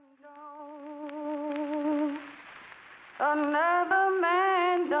Another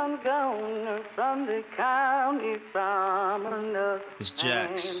man done gone from the county from another. It's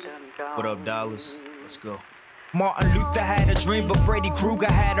Jax. man done gone. What up, Dallas? Let's go. Martin Luther had a dream, but Freddy Krueger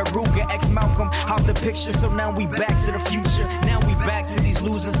had a Ruger. Ex-Malcolm out the picture, so now we back to the future. Now we back to these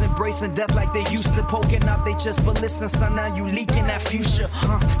losers embracing death like they used to, poking out they chest. But listen, son, now you leaking that future.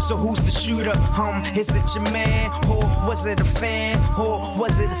 So who's the shooter? Is it your man? Or was it a fan? Or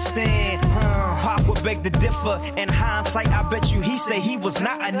was it a stand? Pac would beg to differ. In hindsight, I bet you he say he was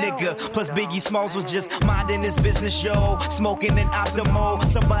not a nigga. Plus Biggie Smalls was just minding his business, yo. Smoking an Optimo.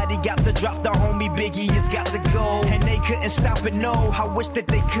 Somebody got to drop the homie Biggie has got to go. And they couldn't stop it, no. I wish that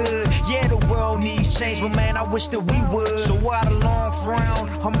they could. Yeah, the world needs change, but man, I wish that we would. So why the long frown?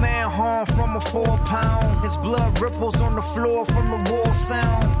 A man harmed from a 4 pound. His blood ripples on the floor from the war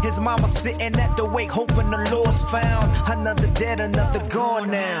sound. His mama sitting at the wake, hoping the Lord's found. Another dead, another gone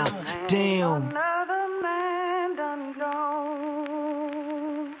now. Damn. Another man done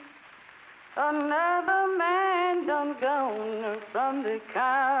gone. Another man done gone from the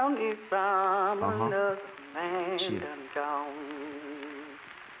county from another man done gone.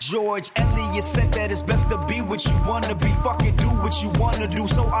 George Eliot said that it's best to be what you wanna be. Fucking do what you wanna do,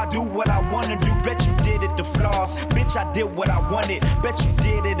 so I do what I wanna do. Bet you did it to floss. Bitch, I did what I wanted. Bet you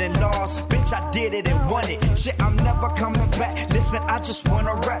did it and lost. Bitch, I did it and won it. Shit, I'm never coming back. Listen, I just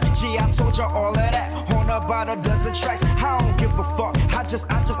wanna rap. Gee, I told you all of that. On about a dozen tracks. I don't give a fuck. I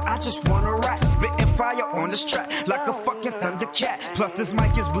just wanna rap. Spitting fire on this track like a fucking Thundercat. Plus this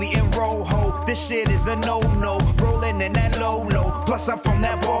mic is bleeding rojo. This shit is a no-no. Rolling in that low-low. Plus I'm from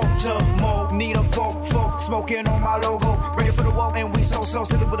that Baltimore. Need a folk. Smoking on my logo. Ready for the woe. And we so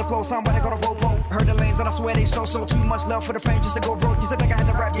silly with the flow. Somebody call a popo. Heard the lanes and I swear they so too much love for the fame just to go broke. Used to think I had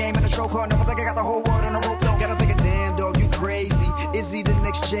the rap game in the chokehold. Never think I got the whole world in a rope. Gotta think of damn dog, you crazy. Is he the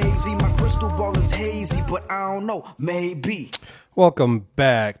next Jay-Z? My crystal ball is hazy, but I don't know. Maybe. Welcome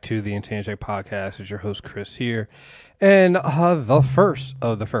back to the Insane Check Podcast. It's your host, Chris, here. And the first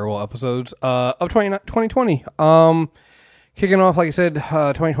of the farewell episodes of 2020. Kicking off, like I said,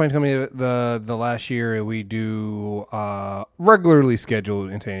 2020 is going to be the last year we do regularly scheduled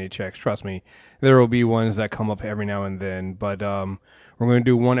Insanity Checks. Trust me, there will be ones that come up every now and then, but we're going to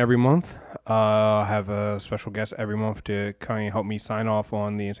do one every month. Have a special guest every month to kind of help me sign off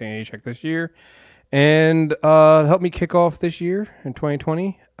on the Insanity Check this year. And help me kick off this year in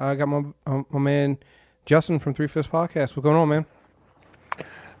 2020. I got my man Justin from 3/5 Podcast. What's going on, man?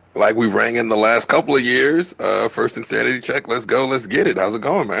 Like we rang in the last couple of years, first Insanity Check. Let's go. Let's get it. How's it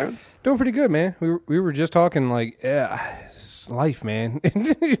going, man? Doing pretty good, man. We were just talking like, yeah, it's life, man.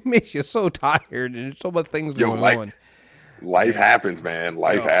 It makes you so tired and there's so much things going on. Life happens, man.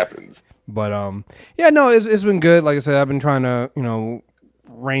 Life happens. But yeah, no, it's been good. Like I said, I've been trying to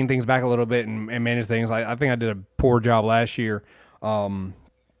rein things back a little bit and manage things. I think I did a poor job last year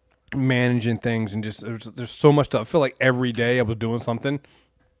managing things, and just there's so much stuff. I feel like every day I was doing something.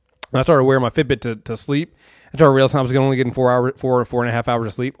 And I started wearing my Fitbit to sleep. I started realizing I was only getting 4 and a half hours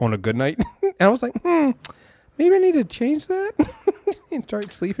of sleep on a good night. And I was like, maybe I need to change that and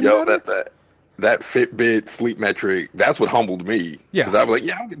start sleeping better. That Fitbit sleep metric, that's what humbled me. Yeah. Because I was like,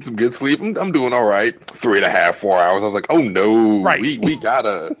 yeah, I'm getting some good sleep. I'm doing all right. 3.5, 4 hours. I was like, oh no, right. we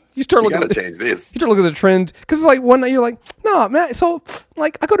gotta change this. You start looking at the trend. Because it's like one night you're like, no, man. So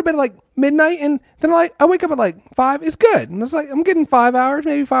like I go to bed at like midnight and then like I wake up at like 5. It's good. And it's like I'm getting 5 hours,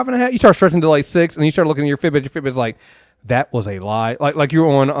 maybe 5.5. You start stretching to like 6 and you start looking at your Fitbit. Your Fitbit's like, that was a lie. Like you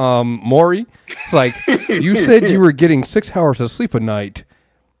were on Maury. It's like, you said you were getting 6 hours of sleep a night.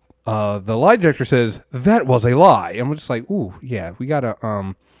 The lie detector says that was a lie. I'm just like, ooh, yeah, we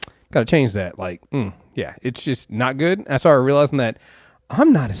gotta change that. Like, yeah, it's just not good. I started realizing that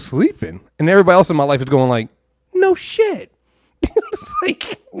I'm not sleeping, and everybody else in my life is going like, no shit. It's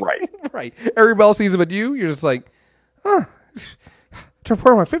like, right. Everybody else sees it, but you're just like, to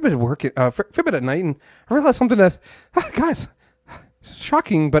report my Fitbit Fitbit at night, and I realized something that, guys, it's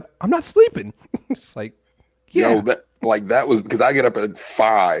shocking, but I'm not sleeping. It's like, yeah. No, that was because I get up at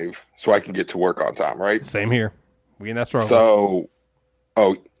 5 so I can get to work on time, right? Same here. We in that struggle.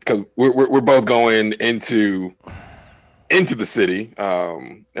 So, because we're both going into the city,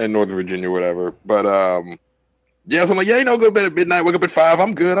 in Northern Virginia, or whatever. But yeah, so I'm like, yeah, go to bed at midnight, wake up at 5.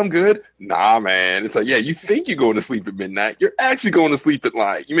 I'm good. Nah, man. It's like, yeah, you think you're going to sleep at midnight. You're actually going to sleep at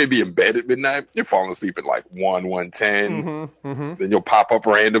like, you may be in bed at midnight. You're falling asleep at like 1:10. Then you'll pop up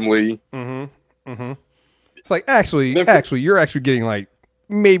randomly. It's like, actually, you're actually getting like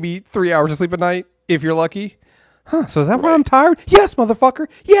maybe 3 hours of sleep a night if you're lucky. Huh, so is that why I'm tired? Yes, motherfucker.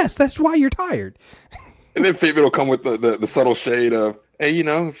 Yes, that's why you're tired. And then Fitbit will come with the subtle shade of, hey,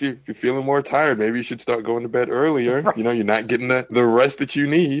 if you're feeling more tired, maybe you should start going to bed earlier. Right. You're not getting the rest that you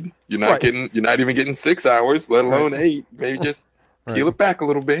need. You're not Right. you're not even getting 6 hours, let alone Right. 8. Maybe just Right. peel it back a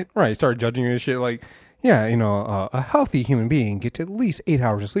little bit. Right, start judging your shit like, yeah, a healthy human being gets at least 8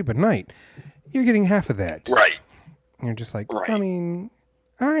 hours of sleep a night. You're getting half of that. Right. And you're just like, Right. I mean,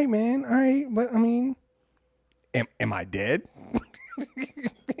 all right, man, all right, but I mean, am I dead?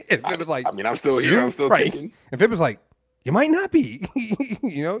 If it was like, I mean, I'm still here. I'm still right. kicking. If it was like, you might not be,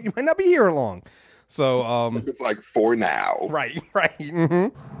 you might not be here long. So, It's like 4 now. right.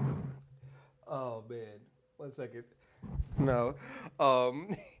 Mm-hmm. Oh man, 1 second. No,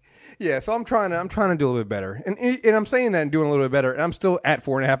 yeah. So I'm trying to do a little bit better, and I'm saying that and doing a little bit better, and I'm still at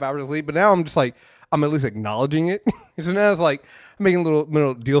 4.5 hours of sleep. But now I'm just like, I'm at least acknowledging it. So now it's like I'm making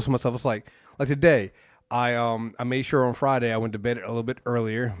little deals for myself. It's like today, I made sure on Friday I went to bed a little bit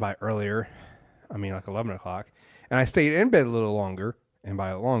earlier. By earlier, I mean like 11 o'clock, and I stayed in bed a little longer. And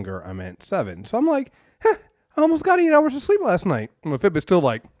by longer, I meant 7. So I'm like, I almost got 8 hours of sleep last night. My Fitbit's still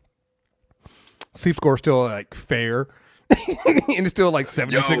like, sleep score still like fair, and it's still like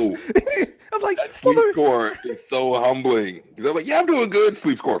 76. Yo. I'm like, That sleep score is so humbling. I'm like, yeah, I'm doing good.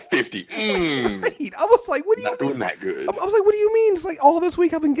 Sleep score 50. Right. I was like, what do you Not mean? doing that good. I was like, what do you mean? It's like all this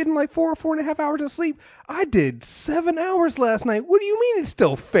week I've been getting like 4.5 hours of sleep. I did 7 hours last night. What do you mean it's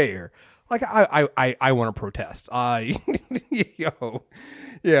still fair? Like I want to protest.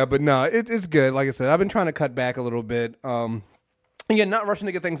 Yeah, but no, it's good. Like I said, I've been trying to cut back a little bit. Again, not rushing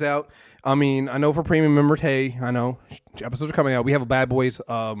to get things out. I mean, I know for premium members, hey, I know episodes are coming out. We have a Bad Boys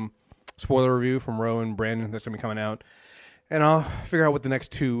spoiler review from Ro and Brandon that's gonna be coming out, and I'll figure out what the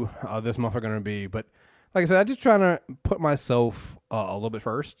next 2 this month are gonna be. But like I said, I'm just trying to put myself a little bit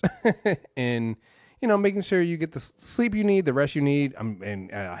first, and making sure you get the sleep you need, the rest you need.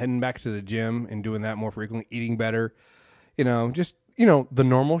 And heading back to the gym and doing that more frequently, eating better. Just the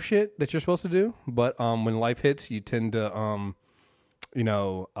normal shit that you're supposed to do. But when life hits, you tend to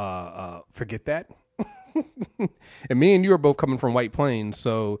forget that. And me and you are both coming from White Plains,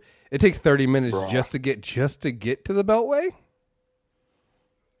 so it takes 30 minutes just to get to the Beltway.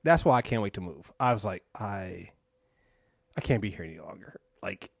 That's why I can't wait to move. I was like, I can't be here any longer.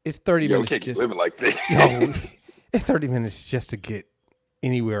 Like, it's 30 minutes can't just living like this. it's 30 minutes just to get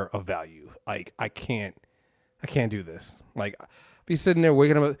anywhere of value. Like, I can't do this. Like, be sitting there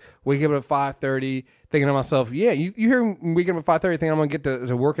waking up at 5:30, thinking to myself, yeah, you hear me waking up at 5:30, thinking I'm gonna get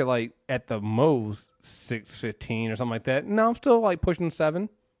to work at the most 6:15 or something like that. No, I'm still like pushing 7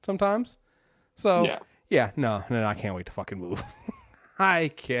 sometimes. So no, I can't wait to fucking move. I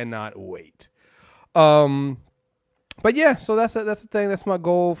cannot wait. But yeah, so that's the thing. That's my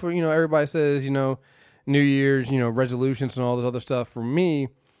goal for, everybody says, New Year's, resolutions and all this other stuff. For me,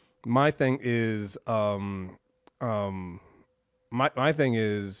 my thing is, my thing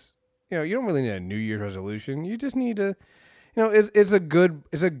is, you don't really need a New Year's resolution. You just need to, it's a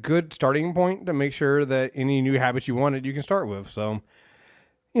good starting point to make sure that any new habits you wanted, you can start with. So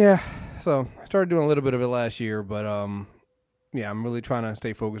yeah, so I started doing a little bit of it last year, but yeah, I'm really trying to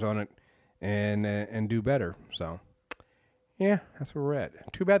stay focused on it and do better. So yeah, that's where we're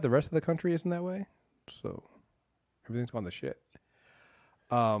at. Too bad the rest of the country isn't that way. So everything's gone to shit.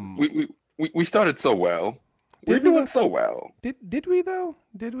 We started so well. We're doing so well. Did we though?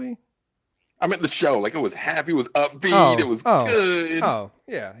 Did we? I meant the show. Like, it was happy. It was upbeat. It was good. Oh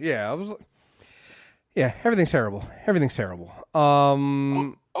yeah. I was. Yeah, everything's terrible. Oh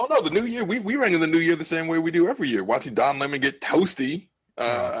no, the new year. We rang in the new year the same way we do every year. Watching Don Lemon get toasty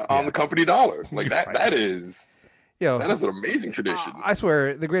on the company dollar. Like that. Right. That is an amazing tradition. I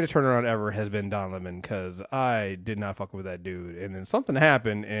swear, the greatest turnaround ever has been Don Lemon, because I did not fuck with that dude, and then something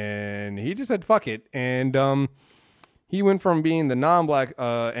happened, and he just said fuck it, and he went from being the non-black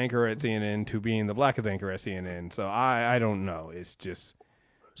anchor at CNN to being the blackest anchor at CNN. So I don't know. It's just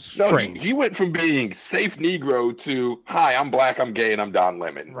strange. No, he went from being safe Negro to, hi, I'm black, I'm gay, and I'm Don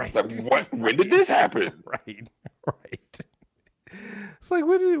Lemon. Right. It's like, what? When did this happen? Right. It's like,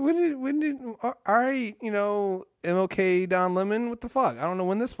 when did all right, MLK Don Lemon, what the fuck? I don't know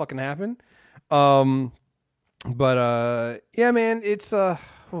when this fucking happened. But yeah, man, it's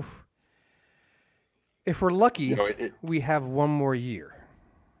if we're lucky, we have one more year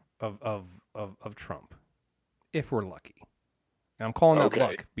of Trump. If we're lucky. And I'm calling that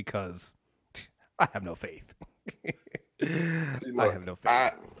luck because I have no faith. I have no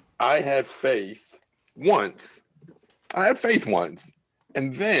faith. I had faith once.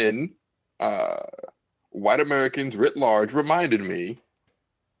 And then white Americans writ large reminded me,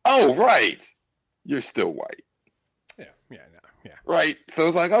 oh, right, you're still white. Yeah. Right. So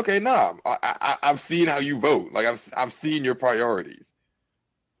it's like, okay, nah, I've seen how you vote. Like, I've seen your priorities.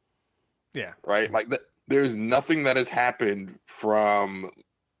 Yeah. Right? Like there's nothing that has happened from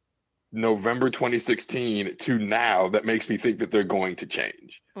November 2016 to now that makes me think that they're going to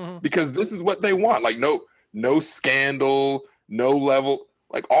change. Because this is what they want. Like no scandal, no level,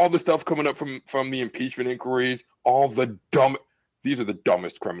 like all the stuff coming up from the impeachment inquiries, all the these are the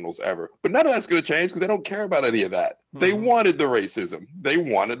dumbest criminals ever. But none of that's going to change because they don't care about any of that. They wanted the racism. They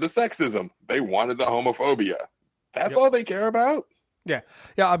wanted the sexism. They wanted the homophobia. That's all they care about. Yeah.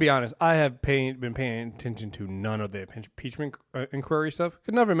 I'll be honest. I have been paying attention to none of the impeachment inquiry stuff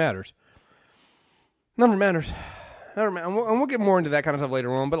because none of it matters. None of it matters. And we'll get more into that kind of stuff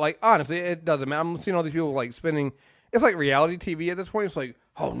later on. But like honestly, it doesn't matter. I'm seeing all these people like spending. It's like reality TV at this point. It's like,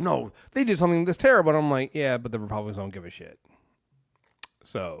 oh no, they did something this terrible. And I'm like, yeah, but the Republicans don't give a shit.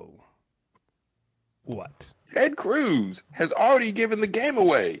 So, what? Ted Cruz has already given the game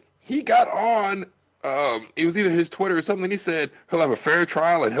away. He got on. It was either his Twitter or something. He said he'll have a fair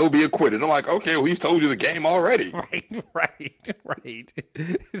trial and he'll be acquitted. I'm like, okay, well, he's told you the game already. Right.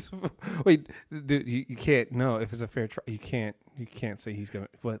 Wait, dude, you can't. No, if it's a fair trial, you can't say he's gonna.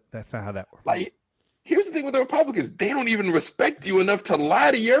 But that's not how that works. Like, here's the thing with the Republicans: they don't even respect you enough to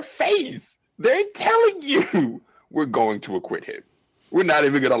lie to your face. They're telling you we're going to acquit him. We're not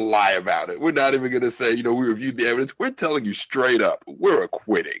even going to lie about it. We're not even going to say, we reviewed the evidence. We're telling you straight up, we're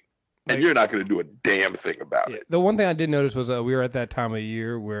acquitting. And you're not going to do a damn thing about it. The one thing I did notice was we were at that time of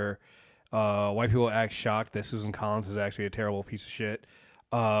year where white people act shocked that Susan Collins is actually a terrible piece of shit.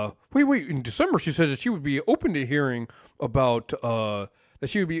 Wait! In December, she said that she would be open to hearing about that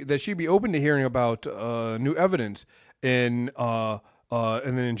she'd be open to hearing about new evidence. And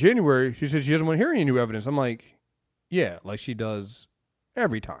then in January, she said she doesn't want to hear any new evidence. I'm like, yeah, like she does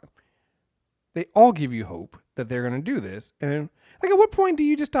every time. They all give you hope that they're going to do this. And like, at what point do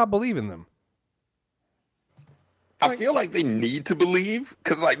you just stop believing them? I feel like they need to believe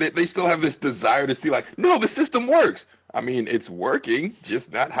because like they still have this desire to see like, no, the system works. I mean, it's working,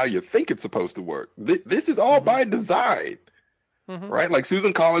 just not how you think it's supposed to work. This is all by design, right? Like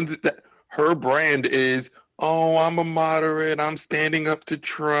Susan Collins, her brand is, oh, I'm a moderate. I'm standing up to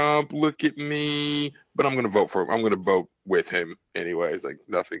Trump. Look at me. But I'm going to vote for him. I'm going to vote with him anyways. Like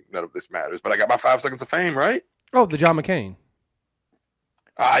none of this matters. But I got my 5 seconds of fame, right? Oh, the John McCain.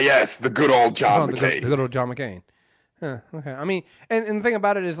 Ah, yes, the good old John McCain. The good old John McCain. Huh, okay. I mean, and the thing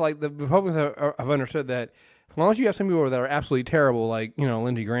about it is like the Republicans have understood that as long as you have some people that are absolutely terrible, like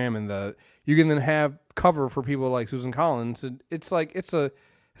Lindsey Graham, and you can then have cover for people like Susan Collins. It's like it's a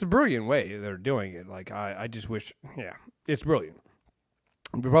brilliant way they're doing it. Like I just wish, it's brilliant.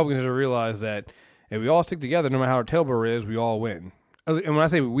 Republicans have realized that if we all stick together, no matter how our tailbore is, we all win. And when I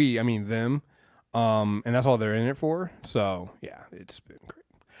say we, I mean them. And that's all they're in it for. So yeah, it's been great.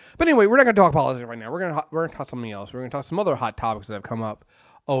 But anyway, we're not going to talk politics right now. We're going to talk something else. We're going to talk some other hot topics that have come up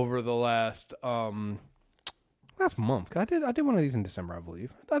over the last month. I did one of these in December, I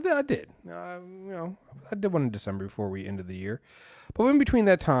believe. I did. I did one in December before we ended the year. But in between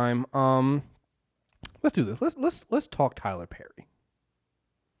that time, let's do this. Let's talk Tyler Perry.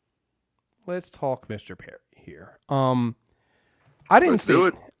 Let's talk Mr. Perry here. I didn't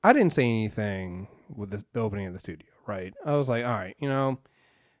say anything with the opening of the studio, right? I was like, all right,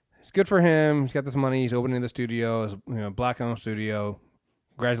 it's good for him. He's got this money. He's opening the studio. It's black-owned studio.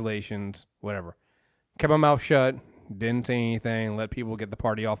 Congratulations, whatever. Kept my mouth shut. Didn't say anything. Let people get the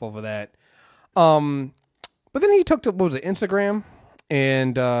party off over that. But then he took to, Instagram,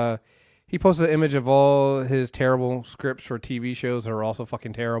 and he posted an image of all his terrible scripts for TV shows that are also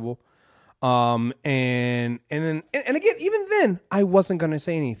fucking terrible. And again, even then, I wasn't going to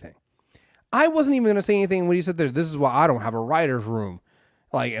say anything. I wasn't even going to say anything when he said this is why I don't have a writer's room.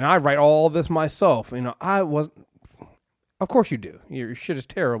 Like, and I write all this myself. I wasn't. Of course you do. Your shit is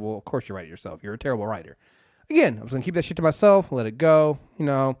terrible. Of course you write it yourself. You're a terrible writer. Again, I was gonna keep that shit to myself. Let it go.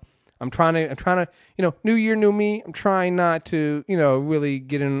 I'm trying to. New year, new me. I'm trying not to. Really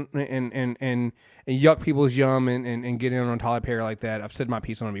get in and yuck people's yum and get in on Tyler Perry like that. I've said my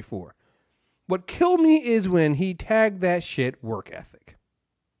piece on it before. What killed me is when he tagged that shit work ethic.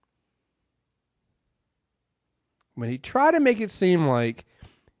 When he tried to make it seem like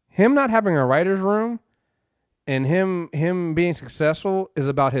him not having a writer's room and him being successful is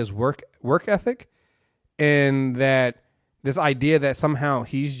about his work ethic, and that this idea that somehow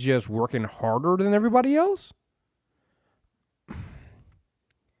he's just working harder than everybody else.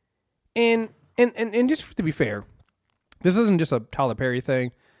 And just to be fair, this isn't just a Tyler Perry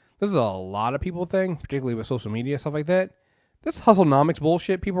thing. This is a lot of people thing, particularly with social media, stuff like that. This hustlenomics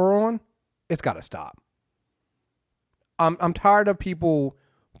bullshit people are on, it's got to stop. I'm tired of people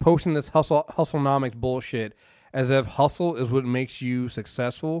posting this hustlenomics bullshit as if hustle is what makes you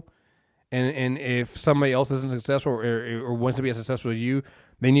successful, and if somebody else isn't successful or wants to be as successful as you,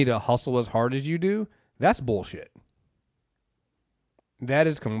 they need to hustle as hard as you do. That's bullshit. That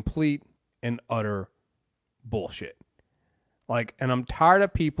is complete and utter bullshit. Like, and I'm tired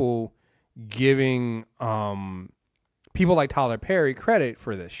of people giving people like Tyler Perry credit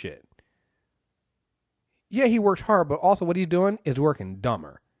for this shit. Yeah, he works hard, but also what he's doing is working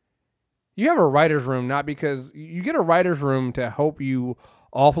dumber. You have a writer's room not because you get a writer's room to help you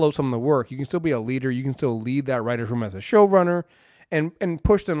offload some of the work. You can still be a leader. You can still lead that writer's room as a showrunner and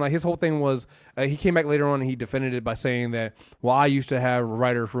push them. Like his whole thing was he came back later on and he defended it by saying that, well, I used to have a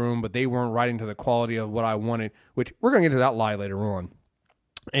writer's room, but they weren't writing to the quality of what I wanted, which we're going to get to that lie later on.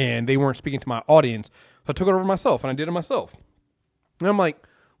 And they weren't speaking to my audience. So I took it over myself and I did it myself. And I'm like,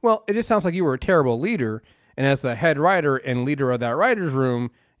 well, it just sounds like you were a terrible leader. And as the head writer and leader of that writer's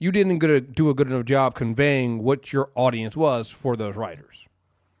room, you didn't do a good enough job conveying what your audience was for those writers.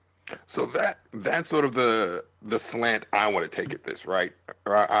 So that's sort of the slant I want to take at this, right?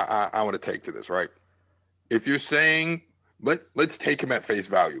 Or I want to take to this, right? If you're saying, let's take him at face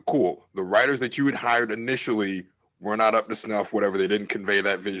value. Cool. The writers that you had hired initially were not up to snuff, whatever. They didn't convey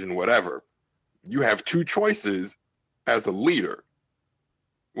that vision, whatever. You have two choices as a leader.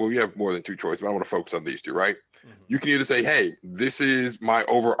 Well, you have more than two choices, but I want to focus on these two, right? Mm-hmm. You can either say, hey, this is my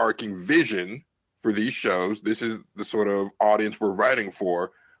overarching vision for these shows. This is the sort of audience we're writing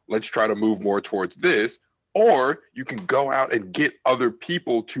for. Let's try to move more towards this. Or you can go out and get other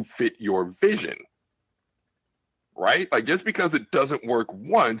people to fit your vision, right? Like just because it doesn't work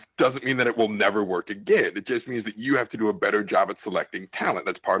once doesn't mean that it will never work again. It just means that you have to do a better job at selecting talent.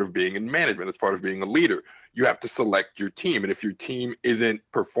 That's part of being in management. That's part of being a leader. You have to select your team. And if your team isn't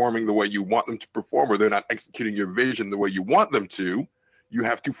performing the way you want them to perform, or they're not executing your vision the way you want them to, you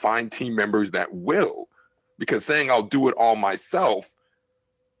have to find team members that will. Because saying I'll do it all myself,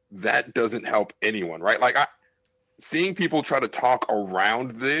 that doesn't help anyone, right? Like seeing people try to talk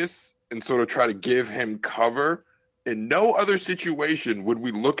around this and sort of try to give him cover, in no other situation would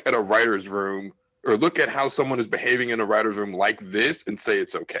we look at a writer's room or look at how someone is behaving in a writer's room like this and say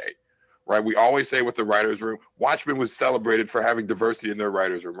it's okay. Right? We always say with the writer's room, Watchmen was celebrated for having diversity in their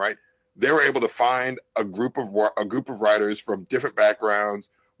writer's room, right? They were able to find a group of writers from different backgrounds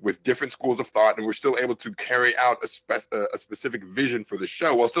with different schools of thought, and were still able to carry out a specific vision for the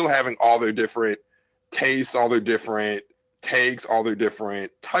show while still having all their different tastes, all their different takes, all their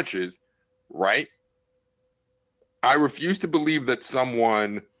different touches, right? I refuse to believe that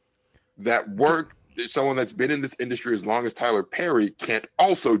someone that's been in this industry as long as Tyler Perry can't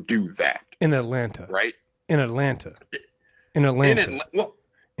also do that. In Atlanta. Right? In Atlanta.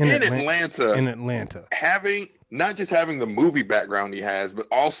 Not just having the movie background he has, but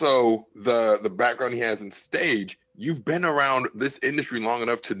also the background he has in stage. You've been around this industry long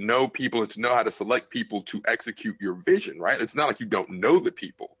enough to know people and to know how to select people to execute your vision, right? It's not like you don't know the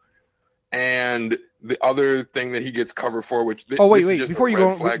people. And the other thing that he gets covered for, which before you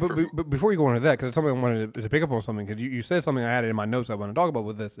go into that, because it's something I wanted to pick up on something, because you said something I added in my notes I want to talk about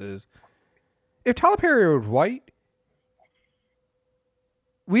with this is, if Tyler Perry was white,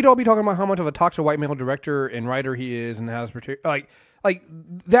 we'd all be talking about how much of a toxic white male director and writer he is, and has like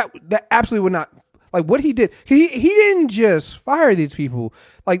that absolutely would not. Like what he did, he didn't just fire these people.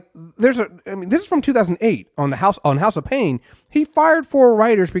 Like this is from 2008 on House of Pain. He fired 4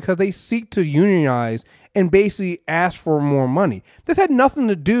 writers because they seek to unionize and basically ask for more money. This had nothing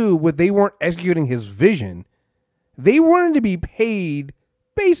to do with they weren't executing his vision. They wanted to be paid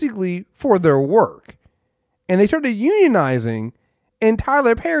basically for their work, and they started unionizing. And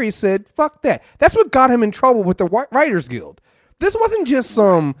Tyler Perry said, "Fuck that." That's what got him in trouble with the Writers Guild. This wasn't just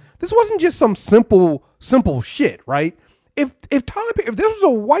some simple shit, right? If this was a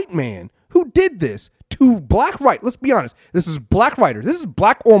white man who did this to black writers, let's be honest, this is black writers. This is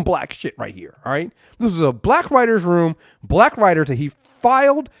black on black shit right here, all right? This is a black writer's room, black writers that he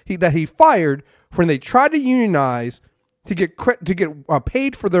fired when they tried to unionize to get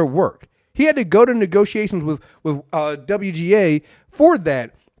paid for their work. He had to go to negotiations with WGA for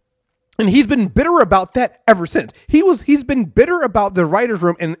that. And he's been bitter about that ever since. He's been bitter about the writers'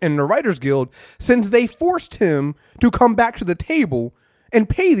 room and the Writers Guild since they forced him to come back to the table and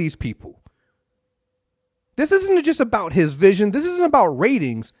pay these people. This isn't just about his vision. This isn't about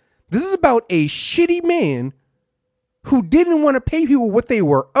ratings. This is about a shitty man who didn't want to pay people what they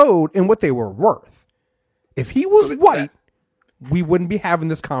were owed and what they were worth. If he was white, we wouldn't be having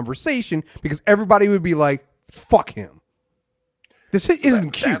this conversation because everybody would be like, fuck him. This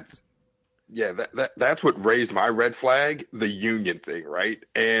isn't cute. That's what raised my red flag, the union thing, right?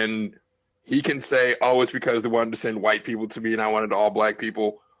 And he can say, oh, it's because they wanted to send white people to me and I wanted all black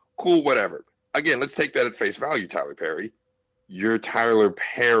people. cool, whatever. Again, let's take that at face value, Tyler Perry. You're Tyler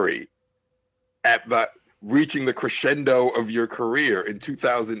Perry at the reaching the crescendo of your career in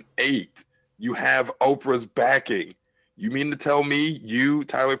 2008. You have Oprah's backing. You mean to tell me you,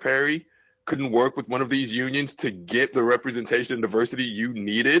 Tyler Perry, couldn't work with one of these unions to get the representation and diversity you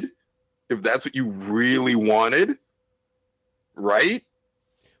needed if that's what you really wanted? Right?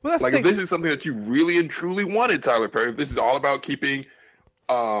 Well, that's like if this is something that you really and truly wanted, Tyler Perry, if this is all about keeping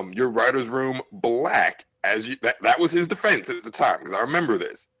your writer's room black, as you that was his defense at the time, because I remember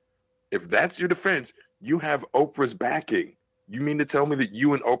this. If that's your defense, you have Oprah's backing. You mean to tell me that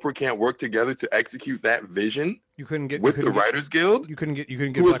you and Oprah can't work together to execute that vision? You couldn't get with the Writers Guild. You couldn't get.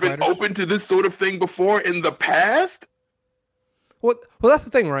 Who has been open to this sort of thing before in the past? Well, that's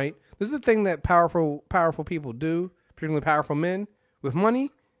the thing, right? This is the thing that powerful people do, particularly powerful men with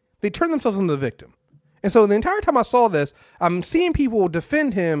money. They turn themselves into the victim. And so the entire time I saw this, I'm seeing people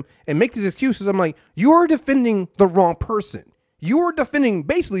defend him and make these excuses. I'm like, you are defending the wrong person. You are defending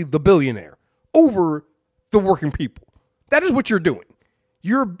basically the billionaire over the working people. That is what you're doing.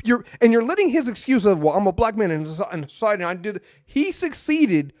 You're letting his excuse of, well, I'm a black man in society and I did. He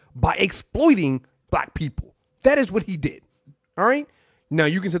succeeded by exploiting black people. That is what he did. All right. Now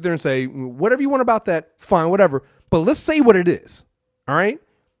you can sit there and say whatever you want about that. Fine, whatever. But let's say what it is. All right.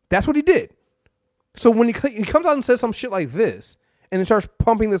 That's what he did. So when he comes out and says some shit like this and then starts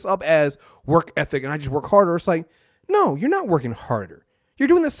pumping this up as work ethic and I just work harder, it's like, no, you're not working harder. You're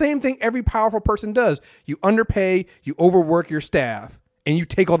doing the same thing every powerful person does. You underpay, you overwork your staff, and you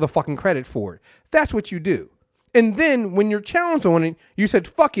take all the fucking credit for it. That's what you do. And then when you're challenged on it, you said,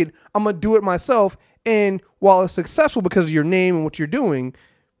 fuck it, I'm going to do it myself. And while it's successful because of your name and what you're doing,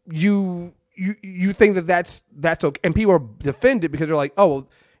 you think that that's okay. And people are defended because they're like, oh, well,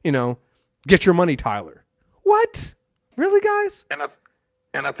 you know, get your money, Tyler. What? Really, guys?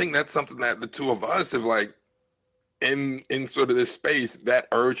 And I think that's something that the two of us have like in sort of this space, that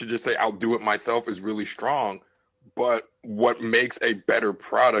urge to just say, I'll do it myself is really strong. But what makes a better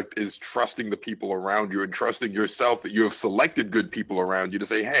product is trusting the people around you and trusting yourself that you have selected good people around you to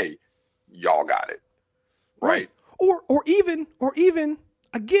say, hey, y'all got it. Right. Or even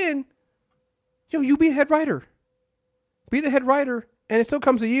again, you be a head writer. Be the head writer. And it still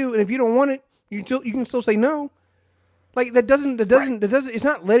comes to you, and if you don't want it, you can still say no. Like that doesn't. It's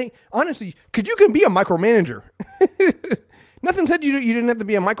not letting. Honestly, because you can be a micromanager. Nothing said you didn't have to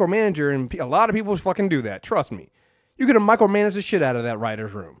be a micromanager, and a lot of people fucking do that. Trust me, you could have micromanaged the shit out of that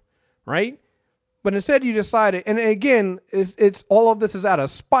writer's room, right? But instead, you decided, and again, it's all of this is out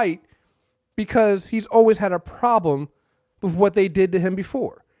of spite because he's always had a problem with what they did to him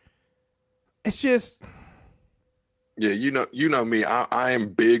before. It's just. Yeah, you know me. I am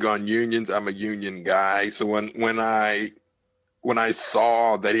big on unions. I'm a union guy. So when I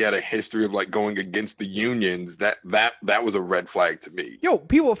saw that he had a history of like going against the unions, that was a red flag to me. Yo,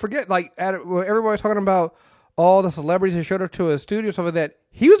 people forget like everybody's talking about all the celebrities that showed up to his studio, stuff like that.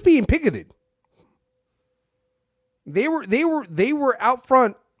 He was being picketed. They were out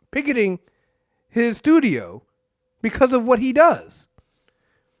front picketing his studio because of what he does.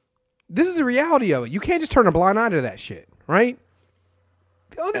 This is the reality of it. You can't just turn a blind eye to that shit, right?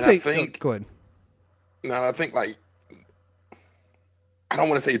 The other thing, I think, go ahead. No, I think like I don't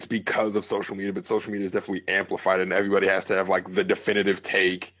want to say it's because of social media, but social media is definitely amplified, and everybody has to have like the definitive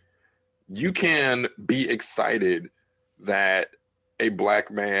take. You can be excited that a black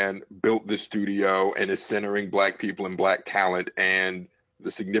man built this studio and is centering black people and black talent and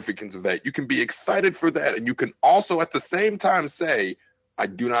the significance of that. You can be excited for that, and you can also at the same time say, I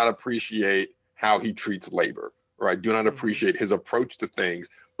do not appreciate how he treats labor, or I do not appreciate his approach to things,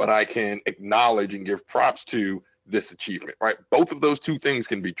 but I can acknowledge and give props to this achievement, right? Both of those two things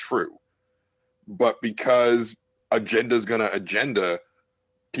can be true. But because agenda's gonna agenda,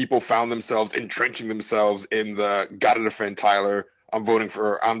 people found themselves entrenching themselves in the gotta defend Tyler. I'm rooting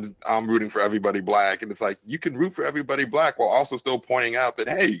for everybody black. And it's like, you can root for everybody black while also still pointing out that,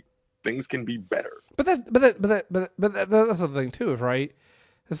 hey, things can be better. But that's the thing too, right?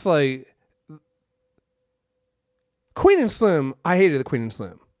 It's like Queen and Slim. I hated the Queen and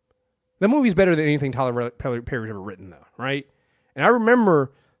Slim. That movie's better than anything Tyler Perry's ever written, though, right? And I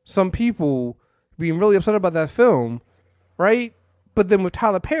remember some people being really upset about that film, right? But then with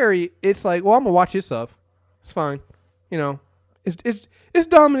Tyler Perry, it's like, well, I'm gonna watch his stuff. It's fine, you know. It's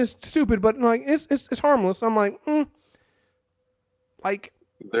dumb and it's stupid, but like it's harmless. I'm like, like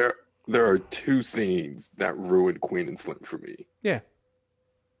there are two scenes that ruined Queen and Slim for me. Yeah.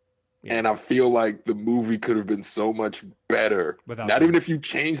 And I feel like the movie could have been so much better. Not even if you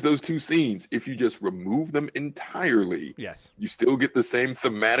change those two scenes, if you just remove them entirely, yes, you still get the same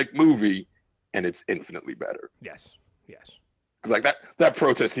thematic movie, and it's infinitely better. Yes. Like that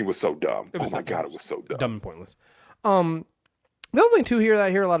protest scene was so dumb. Oh my god, it was so dumb. Dumb and pointless. The other thing too here that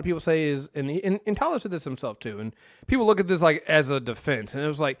I hear a lot of people say is, and Tyler said this himself too, and people look at this like as a defense, and it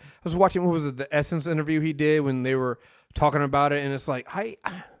was like I was watching what was it, the Essence interview he did when they were talking about it, and it's like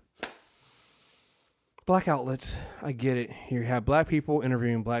black outlets, I get it. You have black people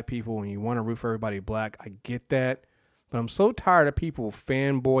interviewing black people, and you want to root for everybody black. I get that, but I'm so tired of people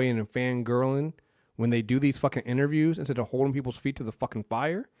fanboying and fangirling when they do these fucking interviews instead of holding people's feet to the fucking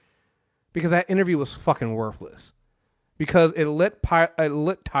fire, because that interview was fucking worthless. Because it let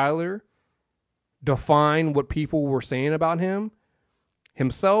Tyler define what people were saying about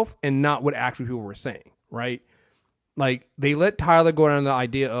himself, and not what actually people were saying, right? Like, they let Tyler go down the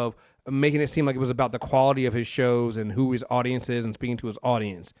idea of making it seem like it was about the quality of his shows and who his audience is and speaking to his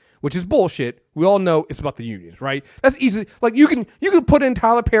audience, which is bullshit. We all know it's about the unions, right? That's easy. Like, you can put in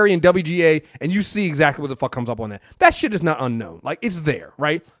Tyler Perry and WGA and you see exactly what the fuck comes up on that. That shit is not unknown. Like, it's there,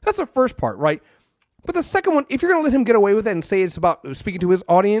 right? That's the first part, right? But the second one, if you're going to let him get away with that and say it's about speaking to his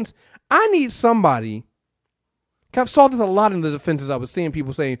audience, I need somebody. I've saw this a lot in the defenses. I was seeing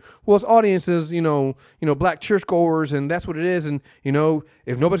people saying, well, his audience is, black churchgoers, and that's what it is. And,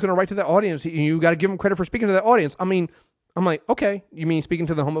 if nobody's going to write to that audience, you got to give them credit for speaking to that audience. I mean, I'm like, okay, you mean speaking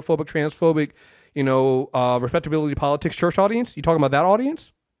to the homophobic, transphobic, respectability politics church audience? You talking about that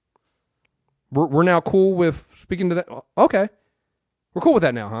audience? We're now cool with speaking to that. Okay. We're cool with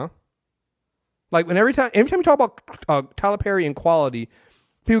that now, huh? Like, every time you talk about Tyler Perry and quality,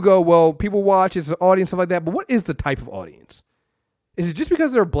 people go, well, people watch, it's an audience, stuff like that. But what is the type of audience? Is it just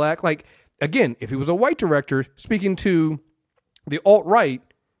because they're black? Like, again, if he was a white director speaking to the alt-right,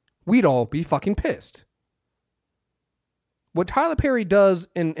 we'd all be fucking pissed. What Tyler Perry does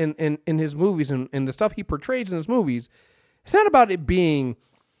in his movies and the stuff he portrays in his movies, it's not about it being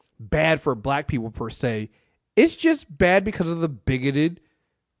bad for black people per se. It's just bad because of the bigoted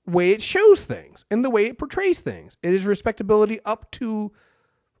way it shows things and the way it portrays things. It is respectability up to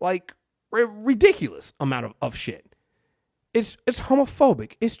like a ridiculous amount of shit. It's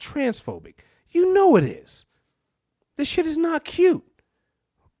homophobic. It's transphobic. You know it is. This shit is not cute.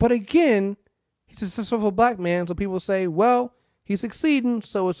 But again, he's a successful black man, so people say, well, he's succeeding,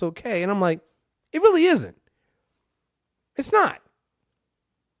 so it's okay. And I'm like, it really isn't. It's not.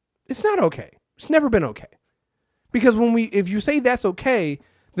 It's not okay. It's never been okay. Because if you say that's okay,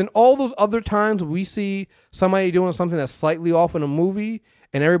 then all those other times we see somebody doing something that's slightly off in a movie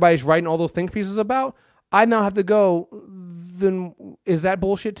and everybody's writing all those think pieces about, I now have to go, then is that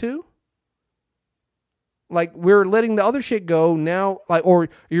bullshit too? Like, we're letting the other shit go now, like, or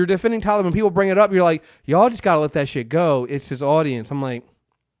you're defending Tyler when people bring it up, you're like, y'all just gotta let that shit go. It's his audience. I'm like,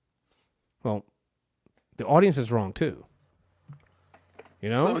 well, the audience is wrong too.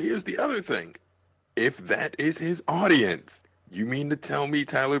 So here's the other thing. If that is his audience, you mean to tell me,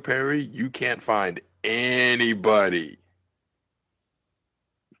 Tyler Perry, you can't find anybody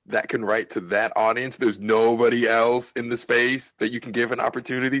that can write to that audience? There's nobody else in the space that you can give an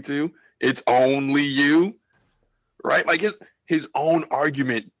opportunity to? It's only you? Right? Like, his own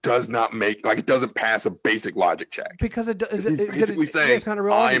argument does not make, like, it doesn't pass a basic logic check. Because he's basically saying,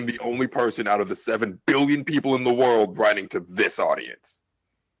 I am the only person out of the 7 billion people in the world writing to this audience.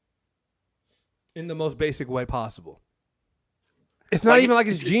 In the most basic way possible. It's not even like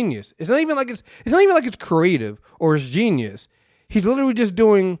it's genius. It's not even like it's creative or it's genius. He's literally just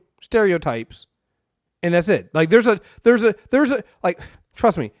doing stereotypes, and that's it. Like, there's a like,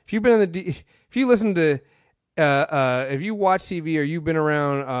 trust me, if you've been if you listen to if you watch TV or you've been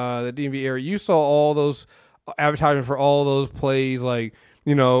around the DMV area, you saw all those advertisements for all those plays. Like,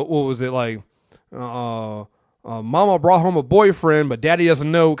 what was it, like Mama brought home a boyfriend, but Daddy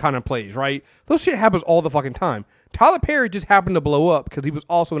doesn't know kind of plays, right? Those shit happens all the fucking time. Tyler Perry just happened to blow up because he was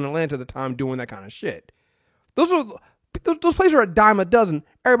also in Atlanta at the time doing that kind of shit. Those plays are a dime a dozen.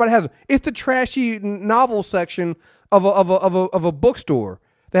 Everybody has them. It's the trashy novel section of a bookstore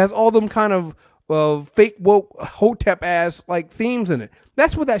that has all them kind of fake woke hotep ass like themes in it.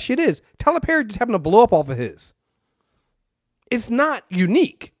 That's what that shit is. Tyler Perry just happened to blow up off of his. It's not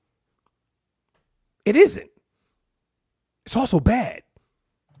unique. It isn't. It's also bad.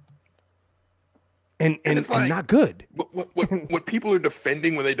 And it's like, not good. What people are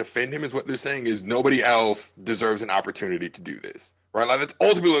defending when they defend him is what they're saying is nobody else deserves an opportunity to do this. Right? Like, that's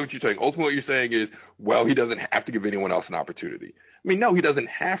ultimately what you're saying. Ultimately what you're saying is, well, he doesn't have to give anyone else an opportunity. I mean, no, he doesn't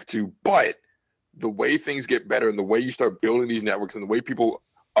have to, but the way things get better and the way you start building these networks and the way people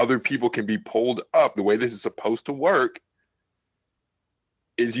other people can be pulled up. The way this is supposed to work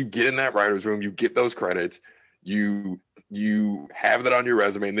is you get in that writer's room, you get those credits, you have that on your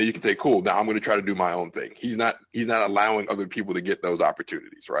resume, and then you can say, cool, now I'm going to try to do my own thing. He's not allowing other people to get those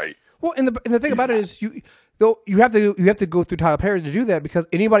opportunities, right? Well, and the thing about it is you have to go through Tyler Perry to do that, because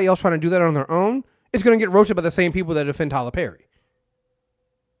anybody else trying to do that on their own is going to get roasted by the same people that defend Tyler Perry.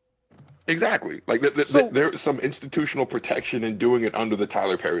 Exactly. Like there's some institutional protection in doing it under the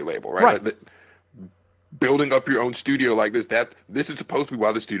Tyler Perry label, right? Right. Like, building up your own studio like this is supposed to be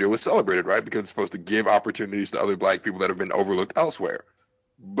why the studio was celebrated, right? Because it's supposed to give opportunities to other black people that have been overlooked elsewhere.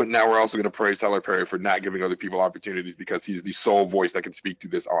 But now we're also going to praise Tyler Perry for not giving other people opportunities because he's the sole voice that can speak to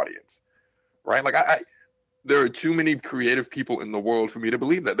this audience, right? Like there are too many creative people in the world for me to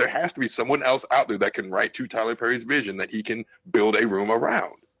believe that. There has to be someone else out there that can write to Tyler Perry's vision that he can build a room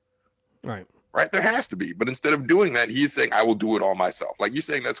around. Right. Right? There has to be. But instead of doing that, he's saying, I will do it all myself. Like you're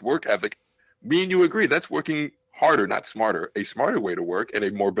saying, that's work ethic. Me and you agree. That's working harder, not smarter. A smarter way to work and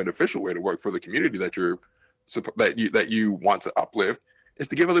a more beneficial way to work for the community that you want to uplift is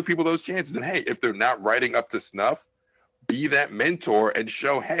to give other people those chances. And hey, if they're not writing up to snuff, be that mentor and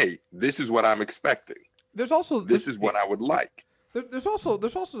show, hey, this is what I'm expecting. There's also this is what I would like. There's also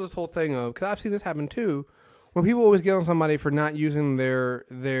this whole thing of, because I've seen this happen too, when people always get on somebody for not using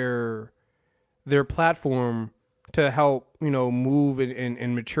their platform to help, move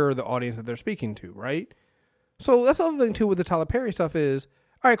and mature the audience that they're speaking to, right? So that's the other thing too with the Tyler Perry stuff is,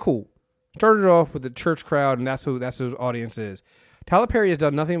 all right, cool. Started off with the church crowd, and that's who his audience is. Tyler Perry has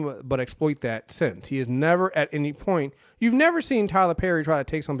done nothing but exploit that since. He has never at any point, you've never seen Tyler Perry try to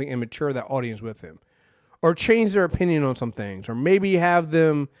take something and mature that audience with him, or change their opinion on some things, or maybe have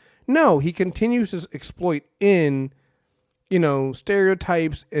them. No, he continues to exploit in,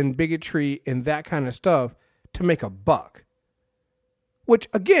 stereotypes and bigotry and that kind of stuff to make a buck. Which,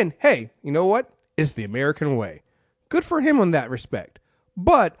 again, hey, you know what? It's the American way. Good for him on that respect.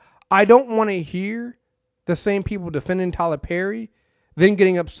 But I don't want to hear the same people defending Tyler Perry then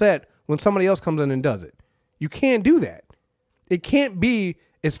getting upset when somebody else comes in and does it. You can't do that. It can't be,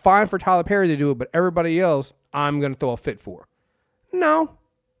 it's fine for Tyler Perry to do it, but everybody else, I'm going to throw a fit for. No.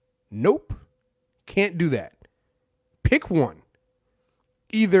 Nope. Can't do that. Pick one.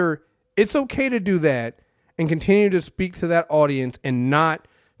 Either it's okay to do that and continue to speak to that audience and not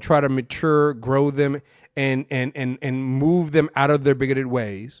try to mature, grow them, and move them out of their bigoted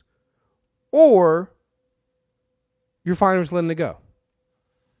ways, or you're fine with letting it go.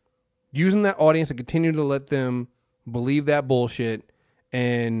 Using that audience to continue to let them believe that bullshit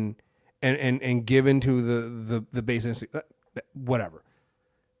and give into the basic, whatever.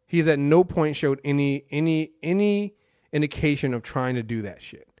 He's at no point showed any indication of trying to do that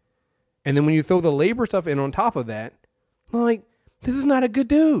shit. And then when you throw the labor stuff in on top of that, I'm like, this is not a good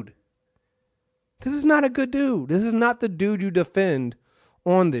dude. This is not a good dude. This is not the dude you defend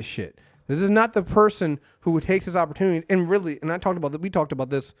on this shit. This is not the person who takes this opportunity and really, and I talked about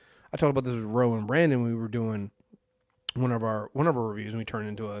this with Ro and Brandon when we were doing one of our reviews, and we turned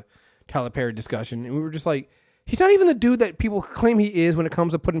into a Tyler Perry discussion, and we were just like, he's not even the dude that people claim he is when it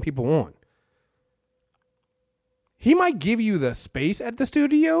comes to putting people on. He might give you the space at the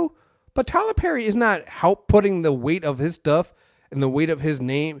studio, but Tyler Perry is not putting the weight of his stuff and the weight of his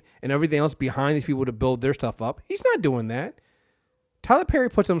name and everything else behind these people to build their stuff up. He's not doing that. Tyler Perry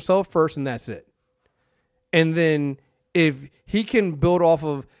puts himself first, and that's it. And then if he can build off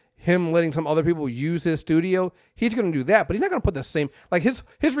of him letting some other people use his studio, he's going to do that. But he's not going to put the same, like his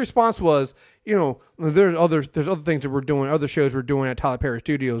response was, there's other things that we're doing, other shows we're doing at Tyler Perry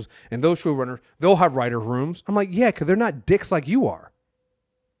Studios, and those showrunners, they'll have writer rooms. I'm like, yeah, because they're not dicks like you are.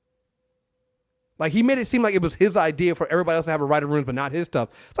 Like, he made it seem like it was his idea for everybody else to have a writer rooms, but not his stuff.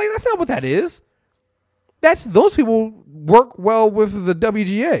 It's like, that's not what that is. Those people work well with the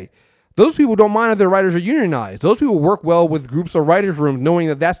WGA. Those people don't mind if their writers are unionized. Those people work well with groups of writers' rooms, knowing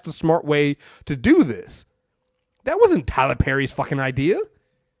that that's the smart way to do this. That wasn't Tyler Perry's fucking idea.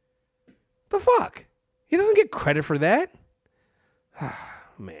 The fuck? He doesn't get credit for that.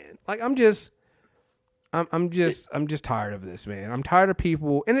 Man, like I'm just tired of this, man. I'm tired of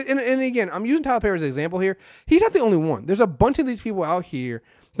people, and again, I'm using Tyler Perry as an example here. He's not the only one. There's a bunch of these people out here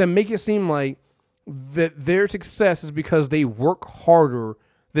that make it seem like that their success is because they work harder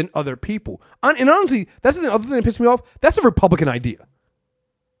than other people. And honestly, that's the other thing that pisses me off. That's a Republican idea.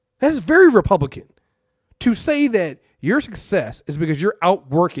 That is very Republican. To say that your success is because you're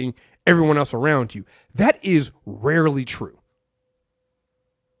outworking everyone else around you. That is rarely true.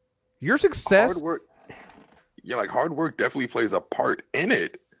 Your success... hard work definitely plays a part in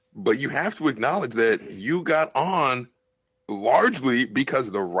it. But you have to acknowledge that you got on largely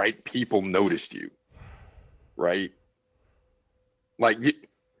because the right people noticed you, right? Like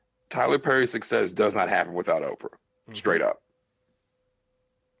Tyler Perry's success does not happen without Oprah, straight up.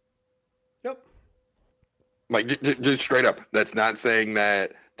 Yep. Like just straight up. That's not saying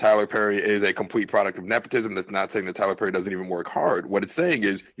that Tyler Perry is a complete product of nepotism. That's not saying that Tyler Perry doesn't even work hard. What it's saying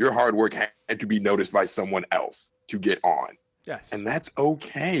is your hard work had to be noticed by someone else to get on. Yes. And that's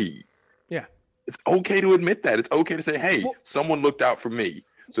okay. Yeah. It's okay to admit that. It's okay to say, hey, someone looked out for me.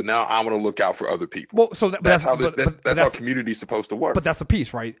 So now I'm going to look out for other people. Well, so that's how community's supposed to work. But that's the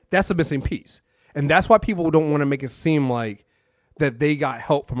piece, right? That's the missing piece. And that's why people don't want to make it seem like that they got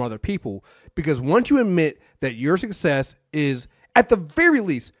help from other people. Because once you admit that your success is, at the very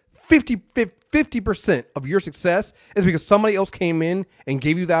least, 50% of your success is because somebody else came in and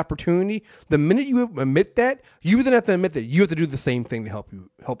gave you the opportunity, the minute you admit that, you then have to admit that you have to do the same thing to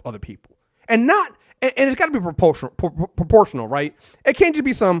help other people. And it's got to be proportional, right? It can't just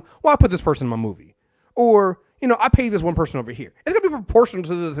be I put this person in my movie. Or, I paid this one person over here. It's got to be proportional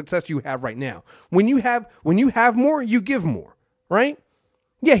to the success you have right now. When you have more, you give more, right?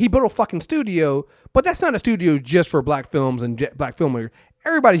 Yeah, he built a fucking studio, but that's not a studio just for black films and black filmmakers.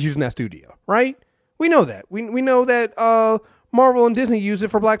 Everybody's using that studio, right? We know that. We know that Marvel and Disney use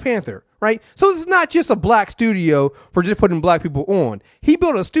it for Black Panther, right? So it's not just a black studio for just putting black people on. He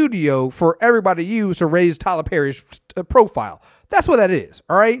built a studio for everybody to use to raise Tyler Perry's profile. That's what that is,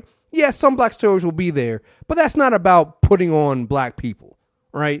 all right? Yes, some black stories will be there, but that's not about putting on black people,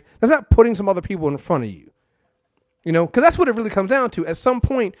 right? That's not putting some other people in front of you. Because that's what it really comes down to. At some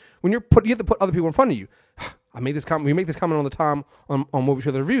point, when you have to put other people in front of you. I made this comment. We make this comment all the time on Movie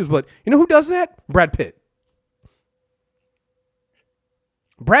Trailer Reviews, but you know who does that? Brad Pitt.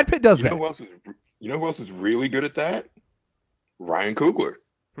 Brad Pitt does that. You know who else is really good at that? Ryan Coogler.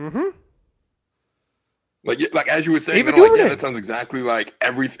 Mm-hmm. Like as you were saying, that sounds exactly like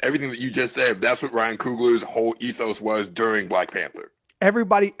everything that you just said. That's what Ryan Coogler's whole ethos was during Black Panther.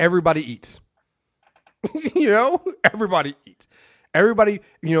 Everybody eats. Everybody eats. Everybody,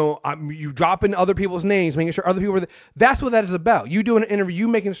 you drop in other people's names, making sure other people are there. That's what that is about. You doing an interview, you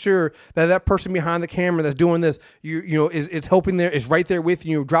making sure that person behind the camera that's doing this, is helping there, is right there with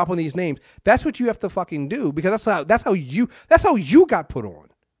you, dropping these names. That's what you have to fucking do, because that's how you got put on.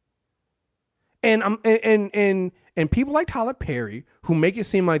 And people like Tyler Perry, who make it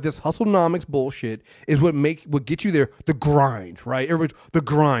seem like this hustlenomics bullshit is what get you there. The grind, right? Everybody's the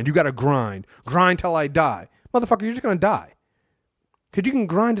grind. You got to grind till I die, motherfucker. You're just gonna die. Because you can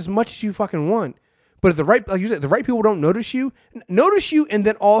grind as much as you fucking want. But if the right people don't notice you and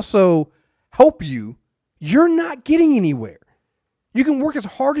then also help you, you're not getting anywhere. You can work as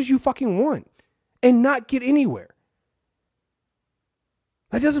hard as you fucking want and not get anywhere.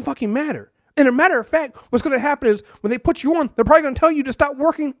 That doesn't fucking matter. And a matter of fact, what's going to happen is when they put you on, they're probably going to tell you to stop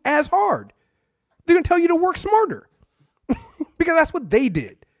working as hard. They're going to tell you to work smarter. Because that's what they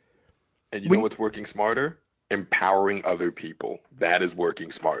did. And you know what's working smarter? Empowering other people. That is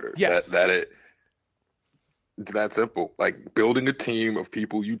working smarter. Yes. It's that simple. Like building a team of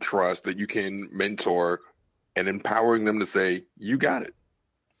people you trust that you can mentor and empowering them to say, you got it.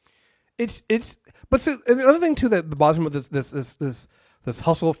 But another thing too that bothers me with this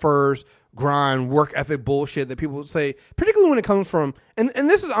hustle first, grind, work ethic bullshit that people say, particularly when it comes from, and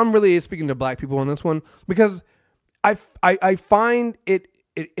this is, I'm really speaking to black people on this one, because I find it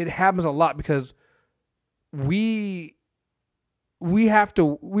happens a lot because we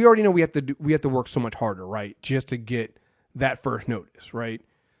already know we have to work so much harder, right? Just to get that first notice, right?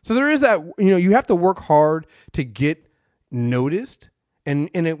 So there is that, you have to work hard to get noticed. And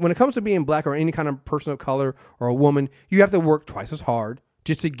when it comes to being black or any kind of person of color or a woman, you have to work twice as hard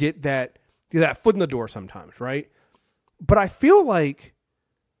just to get that foot in the door sometimes, right? But I feel like,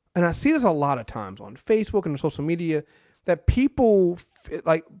 and I see this a lot of times on Facebook and social media, that people,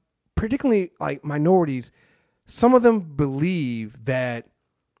 like particularly like minorities, some of them believe that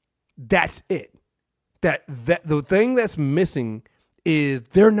that's it. That the thing that's missing is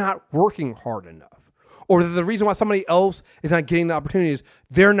they're not working hard enough. Or the reason why somebody else is not getting the opportunities,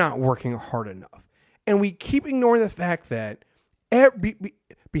 they're not working hard enough. And we keep ignoring the fact that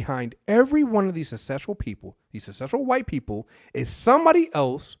behind every one of these successful people, these successful white people, is somebody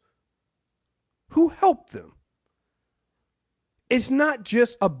else who helped them. It's not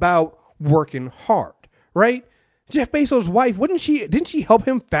just about working hard, right? Jeff Bezos' wife, didn't she help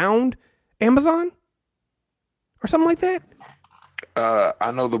him found Amazon? Or something like that?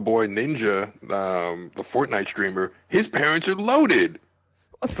 I know the boy Ninja, the Fortnite streamer, his parents are loaded.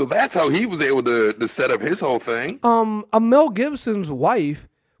 So that's how he was able to set up his whole thing. Mel Gibson's wife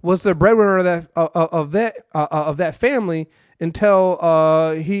was the breadwinner of that family until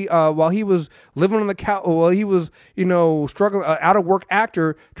while he was living on the couch, while he was struggling, out of work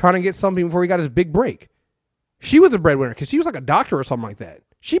actor trying to get something before he got his big break. She was the breadwinner because she was like a doctor or something like that.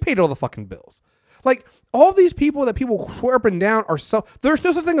 She paid all the fucking bills. Like, all these people that people swear up and down are there's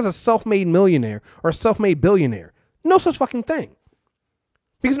no such thing as a self-made millionaire or a self-made billionaire. No such fucking thing.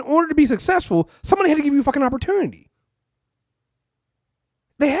 Because in order to be successful, somebody had to give you a fucking opportunity.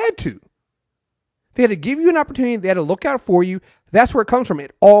 They had to. They had to give you an opportunity. They had to look out for you. That's where it comes from.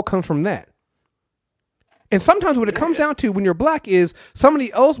 It all comes from that. And sometimes what it comes down to when you're black is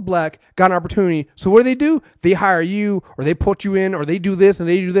somebody else black got an opportunity. So what do? They hire you, or they put you in, or they do this and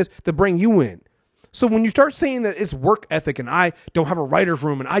they do this to bring you in. So when you start saying that it's work ethic and I don't have a writer's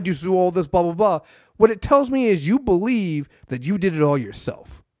room and I just do all this, blah, blah, blah, what it tells me is you believe that you did it all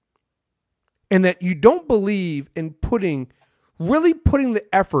yourself. And that you don't believe in really putting the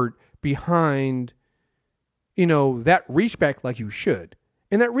effort behind, that reach back like you should.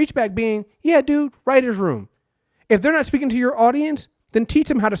 And that reach back being, yeah, dude, writer's room. If they're not speaking to your audience, then teach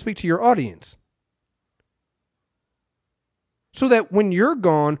them how to speak to your audience. So that when you're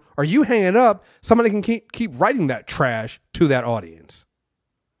gone or you hang it up, somebody can keep writing that trash to that audience.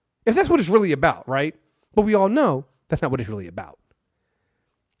 If that's what it's really about, right? But we all know that's not what it's really about.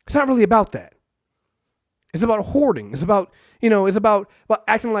 It's not really about that. It's about hoarding. It's about, it's about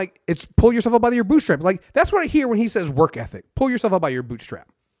acting like it's pull yourself up by your bootstrap. Like, that's what I hear when he says work ethic. Pull yourself up by your bootstrap.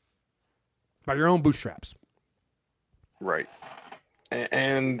 By your own bootstraps. Right.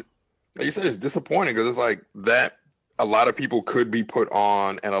 And like you said, it's disappointing because it's like that a lot of people could be put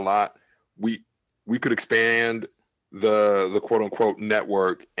on and we could expand the quote unquote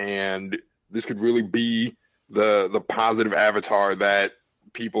network, and this could really be the positive avatar that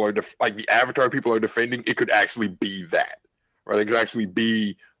people are like the avatar people are defending. It could actually be that, right? It could actually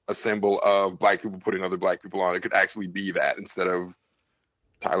be a symbol of black people putting other black people on. It could actually be that instead of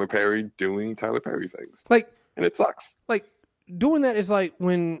Tyler Perry doing Tyler Perry things. Like, and it sucks. Like, doing that is like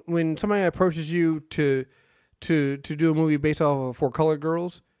when somebody approaches you to do a movie based off of 4 Colored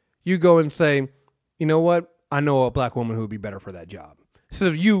Girls, you go and say, you know what? I know a black woman who would be better for that job. Instead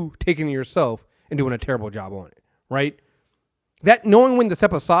of you taking it yourself and doing a terrible job on it, right? That knowing when to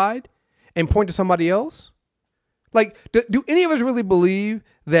step aside and point to somebody else. Like, do any of us really believe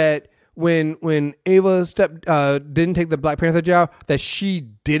that when Ava didn't take the Black Panther job, that she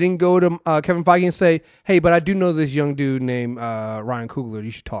didn't go to Kevin Feige and say, hey, but I do know this young dude named Ryan Coogler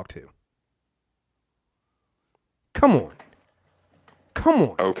you should talk to. Come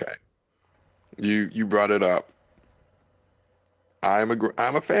on. Okay. You brought it up. I'm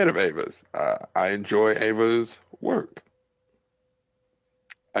a fan of Ava's. I enjoy Ava's work.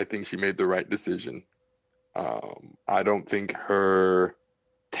 I think she made the right decision. I don't think her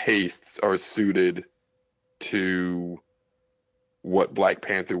tastes are suited to what Black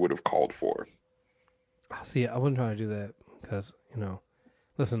Panther would have called for. See, I wasn't trying to do that because,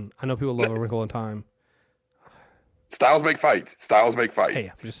 listen, I know people love A Wrinkle in Time. Styles make fights. Hey,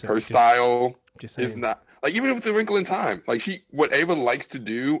 I'm just saying, her style just is not like, even with The Wrinkle in Time, like what Ava likes to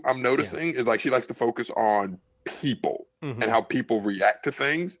do, I'm noticing is like she likes to focus on people and how people react to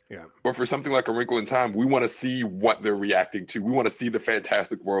things. Yeah. But for something like A Wrinkle in Time, we want to see what they're reacting to. We want to see the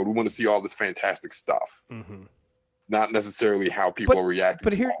fantastic world. We want to see all this fantastic stuff. Mm-hmm. Not necessarily how people react.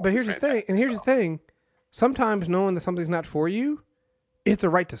 But here's the thing. And here's the thing. Sometimes knowing that something's not for you is the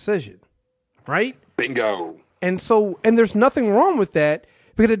right decision. Right? Bingo. And there's nothing wrong with that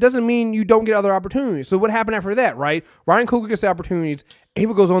because it doesn't mean you don't get other opportunities. So what happened after that, right? Ryan Coogler gets the opportunities.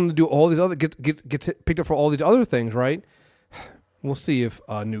 Ava goes on to do all these other, gets picked up for all these other things, right? We'll see if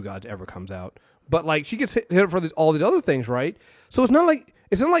New Gods ever comes out. But like she gets hit for all these other things, right? So it's not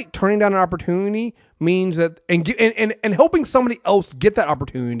like turning down an opportunity means that and helping somebody else get that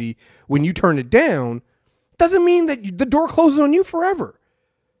opportunity when you turn it down doesn't mean that the door closes on you forever.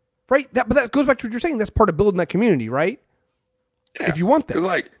 Right? But that goes back to what you're saying. That's part of building that community, right? Yeah. If you want that.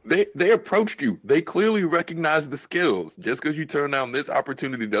 Like, they approached you. They clearly recognize the skills. Just because you turn down this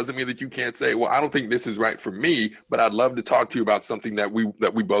opportunity doesn't mean that you can't say, well, I don't think this is right for me, but I'd love to talk to you about something that we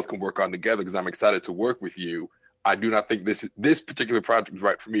both can work on together because I'm excited to work with you. I do not think this particular project is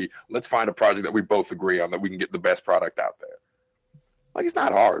right for me. Let's find a project that we both agree on that we can get the best product out there. Like, it's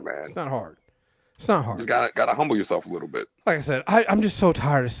not hard, man. It's not hard. It's not hard. You just gotta humble yourself a little bit. Like I said, I'm just so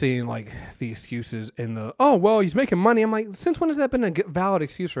tired of seeing like the excuses in he's making money. I'm like, since when has that been a valid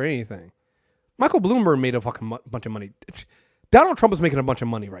excuse for anything? Michael Bloomberg made a fucking bunch of money. Donald Trump is making a bunch of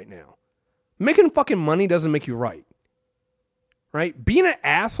money right now. Making fucking money doesn't make you right. Right? Being an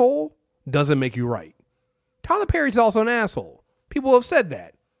asshole doesn't make you right. Tyler Perry's also an asshole. People have said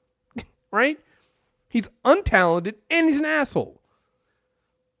that. right? He's untalented and he's an asshole.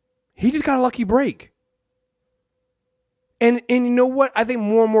 He just got a lucky break. And you know what? I think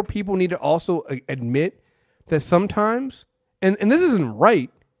more and more people need to also admit that sometimes, and this isn't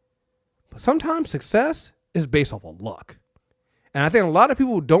right, but sometimes success is based off of luck. And I think a lot of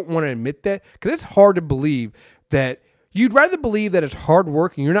people don't want to admit that because it's hard to believe that you'd rather believe that it's hard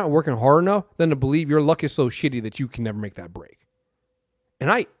work and you're not working hard enough than to believe your luck is so shitty that you can never make that break.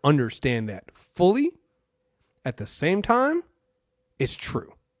 And I understand that fully. At the same time, it's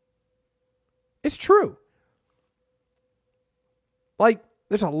true. It's true. Like,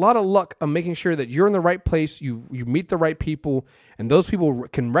 there's a lot of luck of making sure that you're in the right place, you meet the right people, and those people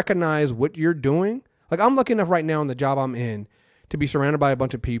can recognize what you're doing. Like, I'm lucky enough right now in the job I'm in to be surrounded by a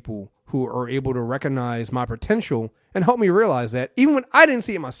bunch of people who are able to recognize my potential and help me realize that, even when I didn't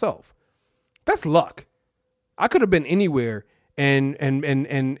see it myself. That's luck. I could have been anywhere and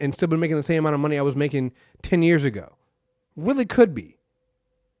still been making the same amount of money I was making 10 years ago. Really could be.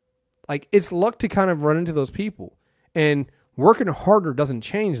 Like, it's luck to kind of run into those people. And working harder doesn't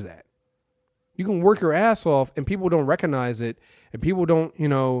change that. You can work your ass off and people don't recognize it, and people don't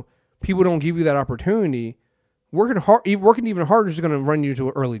give you that opportunity. Working even harder is going to run you to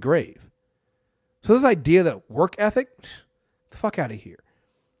an early grave. So this idea that work ethic, the fuck out of here.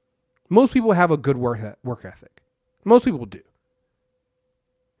 Most people have a good work ethic. Most people do.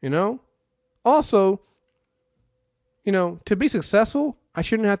 You know? Also, you know, to be successful, I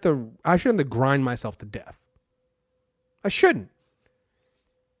shouldn't have to grind myself to death. I shouldn't.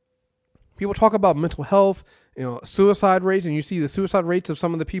 People talk about mental health, you know, suicide rates, and you see the suicide rates of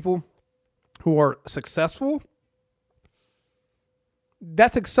some of the people who are successful.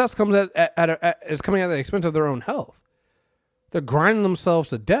 That success comes is coming at the expense of their own health. They're grinding themselves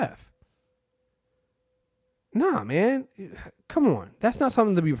to death. Nah, man. Come on. That's not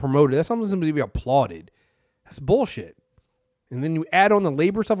something to be promoted. That's something to be applauded. That's bullshit. And then you add on the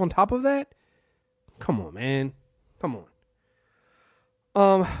labor stuff on top of that? Come on, man. Come on.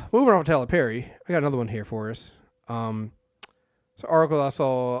 Moving on to Tyler Perry. I got another one here for us. It's an article I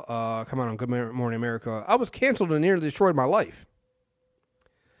saw come out on Good Morning America. I was canceled and nearly destroyed my life.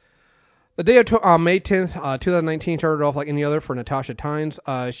 The day of May 10th, 2019 started off like any other for Natasha Tynes.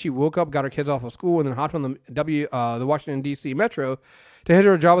 She woke up, got her kids off of school, and then hopped on the Washington, D.C. Metro to head to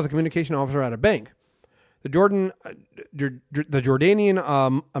her job as a communication officer at a bank. The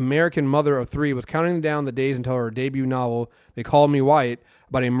Jordanian American mother of three was counting down the days until her debut novel, They Called Me Wyatt,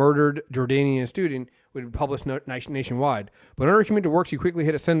 about a murdered Jordanian student, would be published nationwide. But on her commute to work, she quickly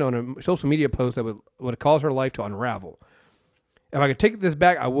hit a send on a social media post that would cause her life to unravel. If I could take this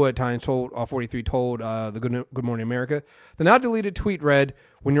back, I would, Tynes told 43 told the Good Morning America. The now deleted tweet read,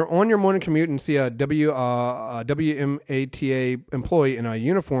 "When you're on your morning commute and see a WMATA employee in a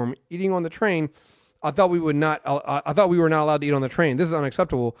uniform eating on the train, I thought we were not allowed to eat on the train. This is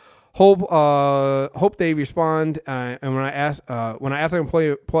unacceptable. Hope they respond." And when I asked the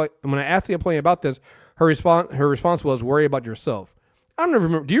employee about this, her response was, "Worry about yourself." I don't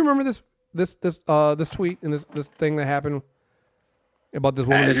remember. Do you remember this tweet and this thing that happened about this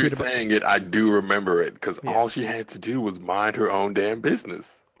woman? As you're saying it, I do remember it because all she had to do was mind her own damn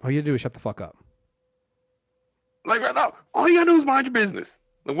business. All you had to do is shut the fuck up. Like right now, all you gotta do is mind your business.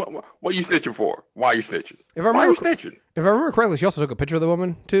 What are you snitching for? Why are you snitching? Why are you snitching? If I remember correctly, she also took a picture of the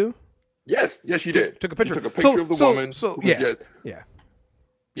woman too. Yes, she did. Took a picture. She took a picture of the woman.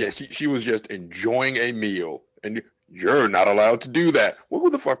 Yeah. She was just enjoying a meal, and you're not allowed to do that. Well, who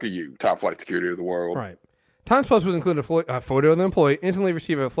the fuck are you? Top flight security of the world. Right. Times Post was included a photo of the employee, instantly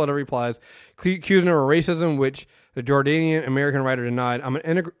received a flood of replies accusing her of racism, which the Jordanian American writer denied. "I'm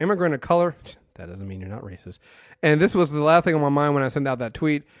an immigrant of color." That doesn't mean you're not racist. And this was the last thing on my mind when I sent out that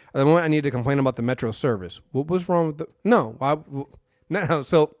tweet. At the moment, I needed to complain about the Metro service. What was wrong with the... No.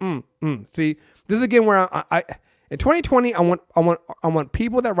 So, see, this is again where I in 2020, I want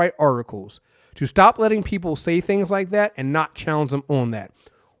people that write articles to stop letting people say things like that and not challenge them on that.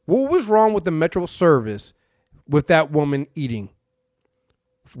 What was wrong with the Metro service with that woman eating?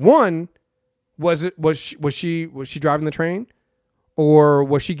 One, was she driving the train, or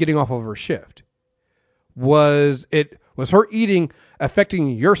was she getting off of her shift? Was her eating affecting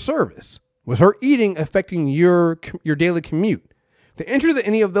your service? Was her eating affecting your daily commute? If the answer to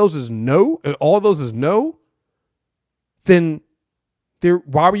any of those is no, all of those is no, then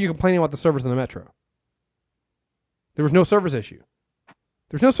why were you complaining about the service in the Metro? There was no service issue.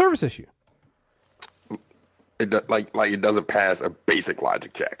 There's no service issue. It doesn't pass a basic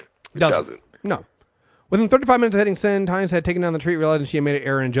logic check. It doesn't. No. Within 35 minutes of hitting send, Tynes had taken down the tweet, realizing she had made an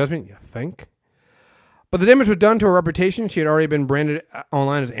error in judgment. You think? But the damage was done to her reputation. She had already been branded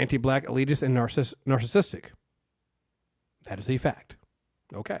online as anti-black, elitist, and narcissistic. That is a fact.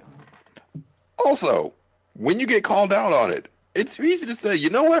 Okay. Also, when you get called out on it, it's easy to say, you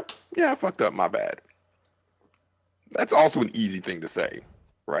know what? Yeah, I fucked up, my bad. That's also an easy thing to say,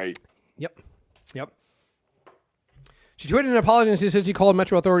 right? Yep. She tweeted an apology and she said she called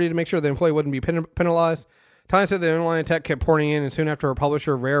Metro Authority to make sure the employee wouldn't be penalized. Tynes said the online attack kept pouring in, and soon after her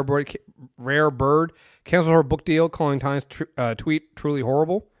publisher, Rare Bird, canceled her book deal, calling Tynes' tweet truly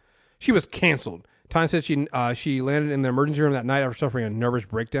horrible. She was canceled. Tynes said she landed in the emergency room that night after suffering a nervous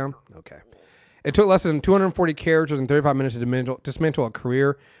breakdown. Okay. It took less than 240 characters and 35 minutes to dismantle a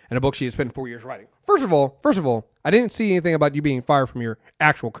career and a book she had spent 4 years writing. First of all, I didn't see anything about you being fired from your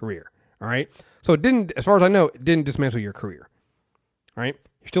actual career. All right. So it didn't, as far as I know, it didn't dismantle your career. All right.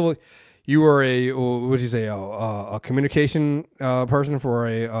 You were a communication person for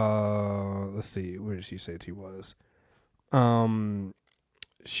let's see, what did she say she was?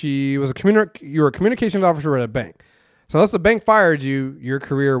 She was you were a communications officer at a bank. So unless the bank fired you, your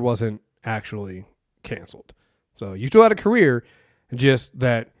career wasn't actually canceled. So you still had a career, just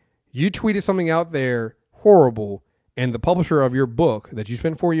that you tweeted something out there horrible, and the publisher of your book that you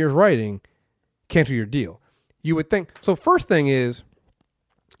spent 4 years writing canceled your deal. You would think. So first thing is,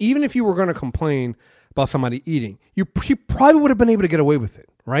 even if you were going to complain about somebody eating, she probably would have been able to get away with it,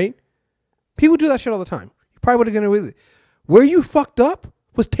 right? People do that shit all the time. You probably would have gotten away with it. Where you fucked up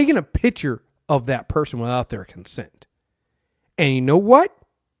was taking a picture of that person without their consent. And you know what?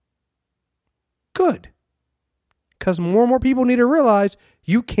 Good. Because more and more people need to realize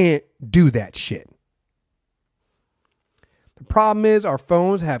you can't do that shit. The problem is our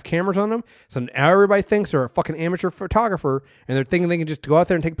phones have cameras on them, so everybody thinks they're a fucking amateur photographer, and they're thinking they can just go out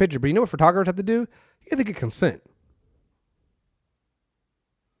there and take a picture. But you know what photographers have to do? You have to get consent.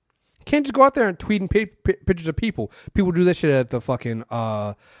 You can't just go out there and tweet and pictures of people. People do this shit at the fucking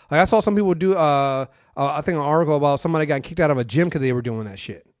like I saw some people do I think an article about somebody got kicked out of a gym because they were doing that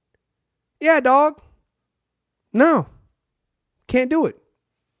shit. Yeah, dog. No. Can't do it.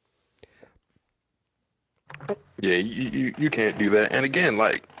 Yeah, you can't do that. And again,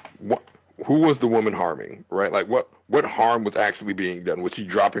 like, who was the woman harming, right? Like, what harm was actually being done? Was she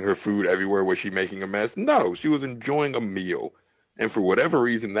dropping her food everywhere? Was she making a mess? No, she was enjoying a meal. And for whatever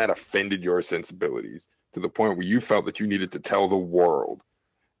reason, that offended your sensibilities to the point where you felt that you needed to tell the world.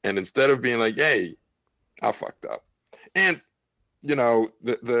 And instead of being like, hey, I fucked up. And, you know,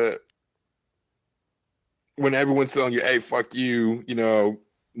 when everyone's telling you, hey, fuck you, you know,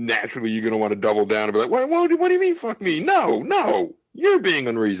 naturally you're going to want to double down and be like, what do you mean fuck me? No, you're being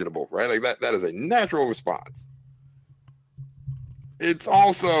unreasonable, right? Like that is a natural response. It's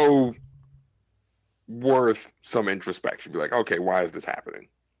also worth some introspection. Be like, okay, why is this happening?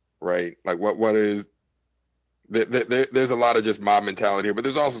 Right? Like what is there's a lot of just mob mentality here, but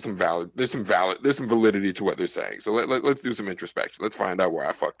there's also some validity to what they're saying. So let's do some introspection. Let's find out where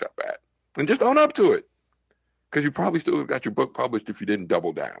I fucked up at. And just own up to it. Because you probably still got your book published if you didn't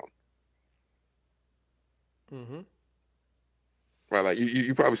double down. Mm-hmm. Right, like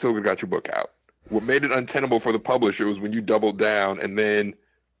you probably still got your book out. What made it untenable for the publisher was when you doubled down and then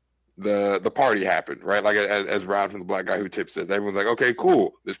the party happened, right? Like as Rod from the Black Guy Who Tips says, everyone's like, okay,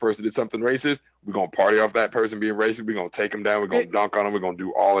 cool. This person did something racist. We're going to party off that person being racist. We're going to take him down. We're going to dunk on him. We're going to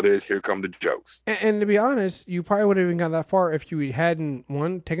do all of this. Here come the jokes. And to be honest, you probably wouldn't have even gone that far if you hadn't,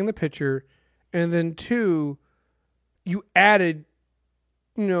 one, taken the picture, and then two, you added,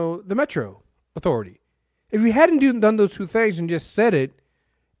 you know, the Metro Authority. If you hadn't done those two things and just said it,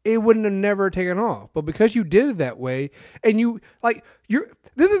 it wouldn't have never taken off. But because you did it that way, and this is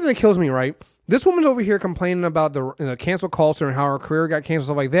the thing that kills me, right? This woman's over here complaining about the cancel culture and how her career got canceled,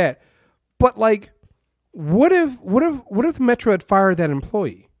 stuff like that. But like, what if Metro had fired that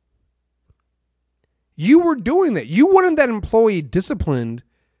employee? You were doing that. You wanted that employee disciplined.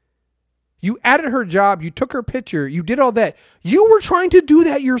 You added her job. You took her picture. You did all that. You were trying to do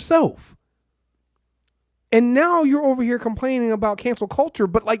that yourself. And now you're over here complaining about cancel culture,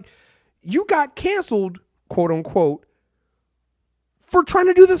 but like you got canceled, quote unquote, for trying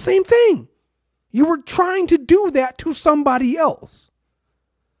to do the same thing. You were trying to do that to somebody else.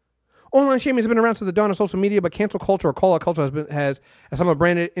 Online shaming has been around since the dawn of social media, but cancel culture or call-out culture has as some have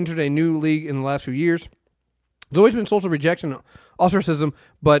branded, entered a new league in the last few years. There's always been social rejection, ostracism,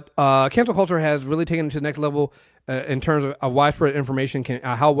 but cancel culture has really taken it to the next level in terms of widespread information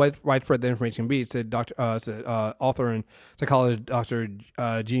how widespread the information can be. Said author and psychologist Dr.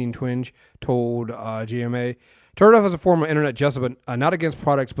 Gene Twenge told GMA. Started off as a form of internet justice, but not against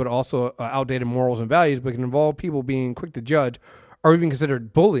products, but also outdated morals and values, but can involve people being quick to judge or even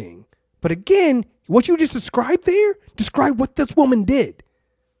considered bullying But again, what you just described there, describe what this woman did.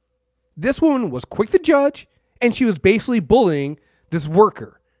 This woman was quick to judge, and she was basically bullying this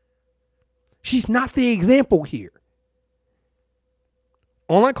worker. She's not the example here.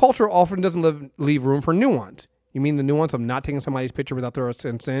 Online culture often doesn't leave room for nuance. You mean the nuance of not taking somebody's picture without their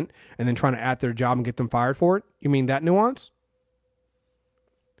consent and then trying to add their job and get them fired for it? You mean that nuance?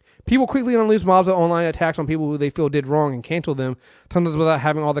 People quickly unleash mobs of online attacks on people who they feel did wrong and cancel them, sometimes without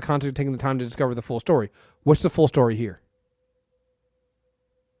having all the context and taking the time to discover the full story. What's the full story here?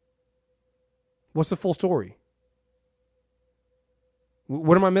 What's the full story?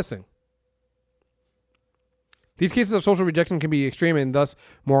 What am I missing? These cases of social rejection can be extreme and thus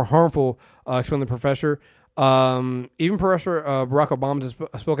more harmful, explained the professor. Even Professor Barack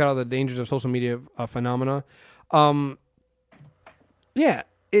Obama spoke out of the dangers of social media phenomena. Yeah,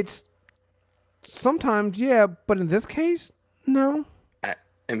 it's sometimes, yeah, but in this case, no.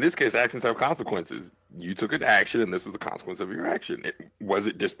 In this case, actions have consequences. You took an action, and this was the consequence of your action. Was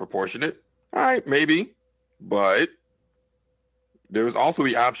it disproportionate? All right, maybe. But there was also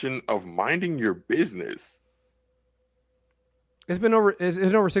the option of minding your business. It's been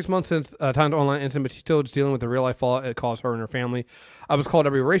over 6 months since Time's online incident, but she's still dealing with the real life fallout it caused her and her family. I was called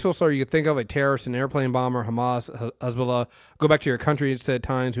every racial slur you could think of: a terrorist, an airplane bomber, Hamas, Hezbollah. Go back to your country, said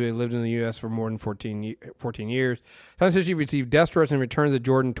Times, who had lived in the U.S. for more than 14 years. Times said she received death threats and returned to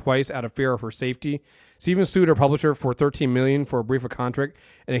Jordan twice out of fear of her safety. She even sued her publisher for $13 million for a brief of contract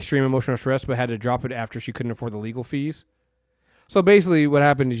and extreme emotional stress, but had to drop it after she couldn't afford the legal fees. So basically, what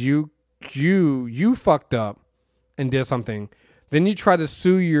happened is you fucked up and did something. Then you try to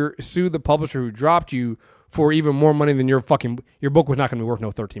sue the publisher who dropped you for even more money than your book was not going to be worth no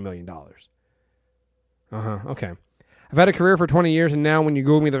 $13 million. Okay. I've had a career for 20 years, and now when you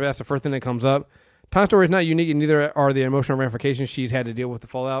Google me, that's the first thing that comes up. Time's story is not unique, and neither are the emotional ramifications she's had to deal with the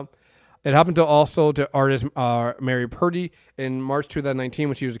fallout. It happened to artist Mary Purdy in March 2019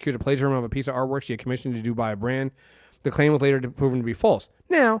 when she was accused of plagiarism of a piece of artwork she had commissioned to do by a brand. The claim was later proven to be false.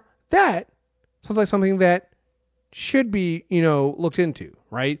 Now, that sounds like something that should be, looked into,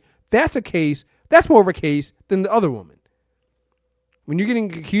 right? That's more of a case than the other woman. When you're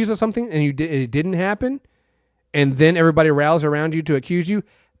getting accused of something and it didn't happen, and then everybody rallies around you to accuse you,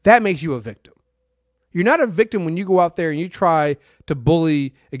 that makes you a victim. You're not a victim when you go out there and you try to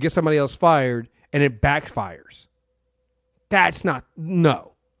bully and get somebody else fired and it backfires.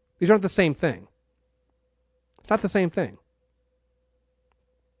 No. These aren't the same thing. It's not the same thing.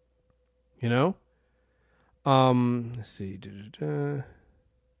 Let's see.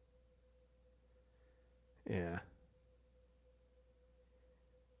 Yeah.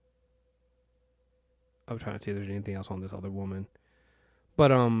 I'm trying to see if there's anything else on this other woman.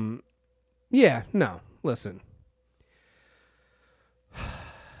 But, yeah, no. Listen.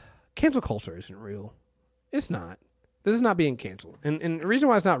 Cancel culture isn't real. It's not. This is not being canceled. And the reason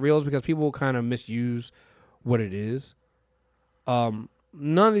why it's not real is because people kind of misuse what it is. None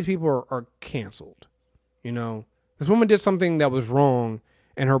of these people are canceled. This woman did something that was wrong,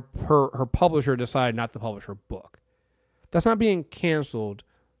 and her publisher decided not to publish her book. That's not being canceled.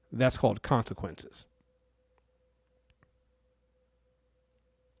 That's called consequences.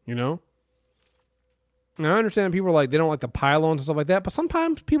 And I understand people are like, they don't like the pile-ons and stuff like that, but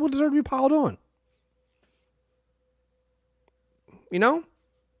sometimes people deserve to be piled on.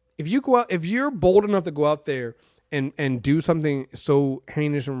 If you're bold enough to go out there and do something so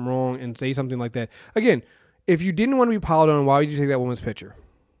heinous and wrong and say something like that. Again, if you didn't want to be piled on, why would you take that woman's picture?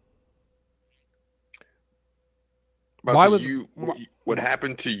 What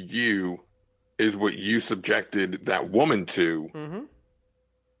happened to you is what you subjected that woman to. Mm-hmm.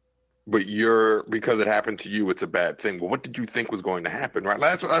 But because it happened to you, it's a bad thing. Well, what did you think was going to happen? Right?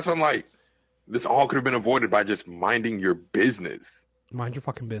 That's what I'm like. This all could have been avoided by just minding your business. Mind your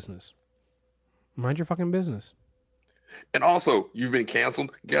fucking business. Mind your fucking business. And also, you've been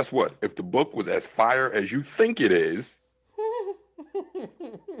canceled. Guess what? If the book was as fire as you think it is,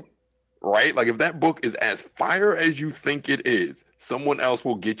 right? Like if that book is as fire as you think it is, someone else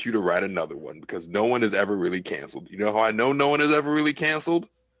will get you to write another one because no one is ever really canceled. You know how I know no one is ever really canceled?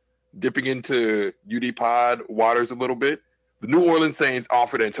 Dipping into UD Pod waters a little bit. The New Orleans Saints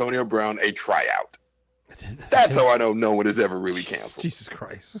offered Antonio Brown a tryout. That's how I know no one is ever really canceled. Jesus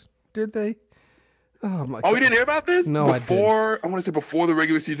Christ. Did they? Oh, my God. You didn't hear about this? No, I didn't. I want to say before the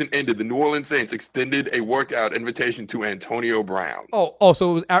regular season ended, the New Orleans Saints extended a workout invitation to Antonio Brown. Oh,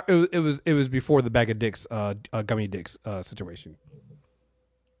 so it was before the bag of dicks, gummy dicks situation.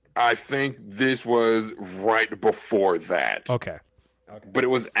 I think this was right before that. Okay. But it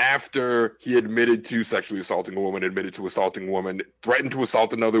was after he admitted to sexually assaulting a woman, admitted to assaulting a woman, threatened to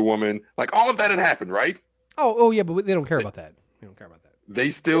assault another woman. Like, all of that had happened, right? Oh yeah, but they don't care about that. They don't care about that.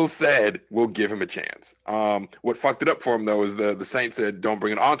 They still said, we'll give him a chance. What fucked it up for him, though, is the Saints said, don't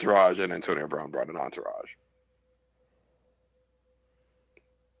bring an entourage, and Antonio Brown brought an entourage.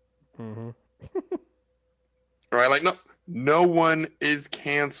 Mm-hmm. Right? Like, no one is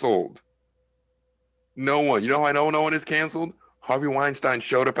canceled. No one. You know how I know no one is canceled? Harvey Weinstein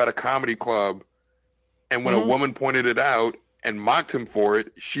showed up at a comedy club, and when a woman pointed it out and mocked him for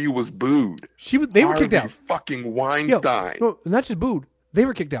it, she was booed. They were kicked out. Fucking Weinstein. No, not just booed. They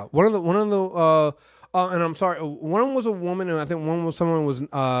were kicked out. One of the and I'm sorry, one was a woman, and I think someone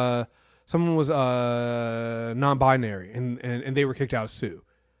was non-binary, and they were kicked out too.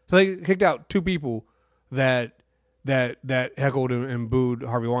 So they kicked out two people that heckled and booed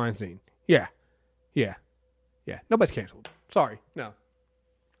Harvey Weinstein. Yeah. Nobody's canceled. Sorry, no.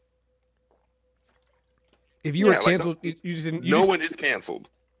 If you were canceled, you just didn't. No one is canceled.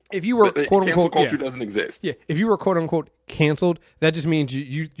 If you were quote unquote, culture doesn't exist. Yeah, if you were quote unquote canceled, that just means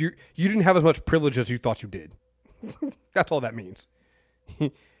you didn't have as much privilege as you thought you did. That's all that means.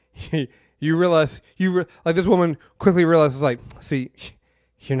 You realize like this woman quickly realizes, like, see,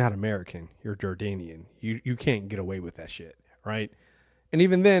 you're not American, you're Jordanian. You can't get away with that shit, right? And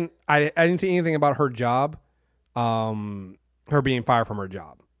even then, I didn't see anything about her job, her being fired from her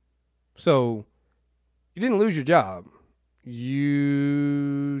job. So you didn't lose your job.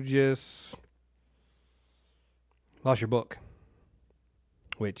 You just lost your book.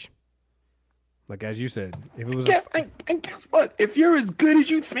 Which, like as you said, if it was and guess what? If you're as good as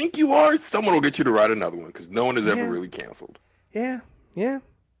you think you are, someone will get you to write another one, because no one is ever really canceled. Yeah.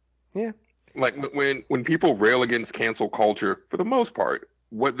 Like when people rail against cancel culture, for the most part,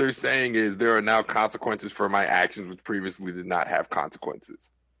 what they're saying is there are now consequences for my actions which previously did not have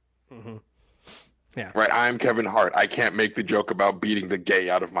consequences. Mm-hmm. Yeah. Right. I'm Kevin Hart. I can't make the joke about beating the gay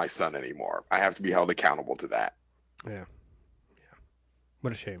out of my son anymore. I have to be held accountable to that. Yeah.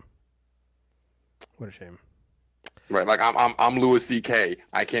 What a shame. Right. Like I'm Louis C.K.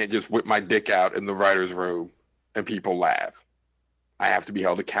 I can't just whip my dick out in the writer's room and people laugh. I have to be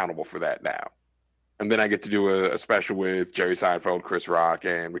held accountable for that now. And then I get to do a special with Jerry Seinfeld, Chris Rock,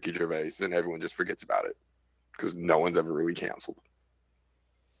 and Ricky Gervais, and everyone just forgets about it because no one's ever really canceled.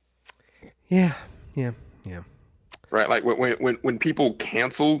 Yeah. Right, like when people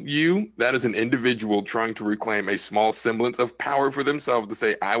cancel you, that is an individual trying to reclaim a small semblance of power for themselves to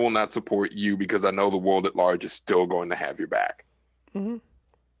say, I will not support you because I know the world at large is still going to have your back. Mm-hmm.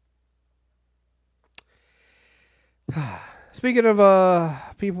 Speaking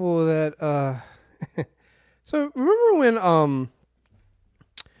of people that so remember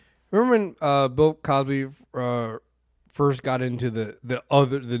when Bill Cosby first got into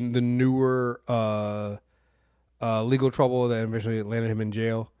the newer legal trouble that eventually landed him in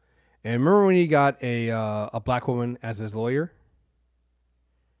jail, and remember when he got a black woman as his lawyer?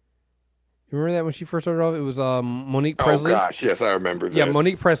 You remember that when she first started off? It was Monique Presley. Oh gosh, yes, I remember this. Yeah,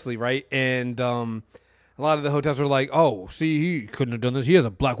 Monique Presley, right? And a lot of the hotels were like, "Oh, see, he couldn't have done this. He has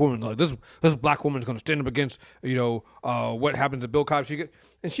a black woman. Like this black woman is going to stand up against, what happened to Bill Cosby."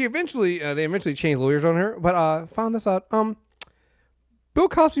 And she eventually, they eventually changed lawyers on her. But found this out. Bill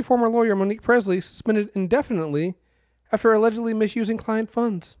Cosby former lawyer Monique Presley suspended indefinitely after allegedly misusing client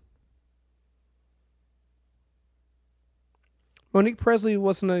funds. Monique Presley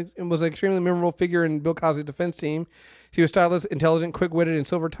was an extremely memorable figure in Bill Cosby's defense team. She was stylish, intelligent, quick-witted, and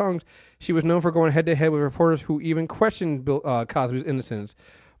silver-tongued. She was known for going head-to-head with reporters who even questioned Bill Cosby's innocence.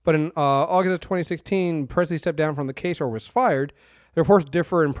 But in August of 2016, Presley stepped down from the case or was fired. The reports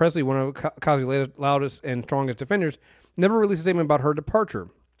differ, and Presley, one of Cosby's loudest and strongest defenders, never released a statement about her departure.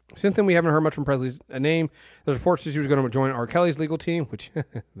 Since then, we haven't heard much from Presley's name. There's reports that she was going to join R. Kelly's legal team, which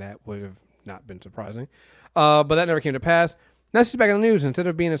that would have not been surprising. But that never came to pass. Now she's back in the news. Instead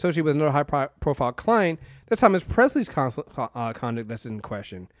of being associated with another high-profile client, this time it's Presley's conduct that's in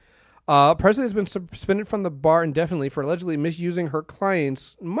question. Presley has been suspended from the bar indefinitely for allegedly misusing her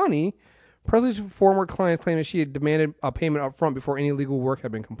client's money. Presley's former client claimed that she had demanded a payment up front before any legal work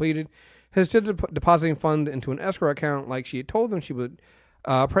had been completed. Instead of depositing funds into an escrow account like she had told them she would,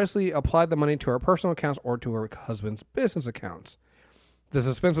 Presley applied the money to her personal accounts or to her husband's business accounts. The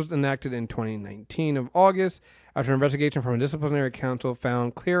suspense was enacted in 2019 of August after an investigation from a disciplinary council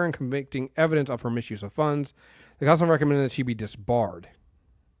found clear and convicting evidence of her misuse of funds. The council recommended that she be disbarred.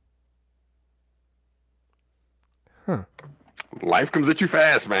 Huh. Life comes at you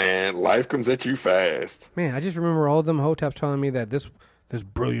fast, man. Life comes at you fast. Man, I just remember all of them hoteps telling me that this this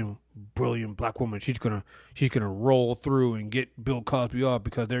brilliant black woman. She's gonna roll through and get Bill Cosby off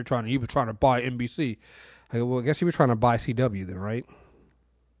because he was trying to buy NBC. I go, well, I guess he was trying to buy CW then, right?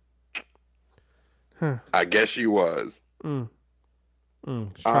 Huh. I guess she was. She's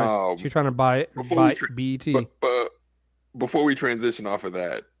trying to buy BET. But before we transition off of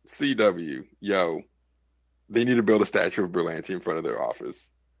that, CW, they need to build a statue of Berlanti in front of their office.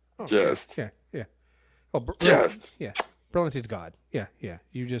 Oh, just yeah. Oh, just Berlanti's God. Yeah.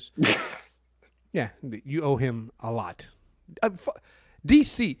 You just you owe him a lot.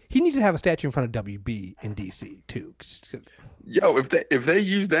 DC, he needs to have a statue in front of WB in DC too. If they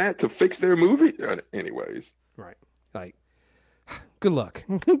use that to fix their movie, anyways, right? Like, good luck,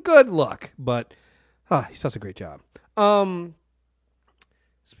 good luck. But he does a great job.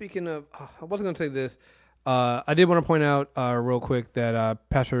 Speaking of, I wasn't going to say this. I did want to point out real quick that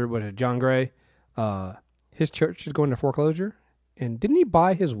Pastor John Gray, his church is going to foreclosure, and didn't he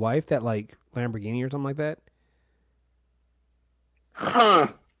buy his wife that like Lamborghini or something like that? Huh?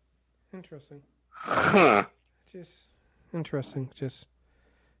 Interesting. Huh? Just interesting. Just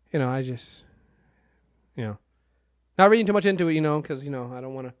I just not reading too much into it, because I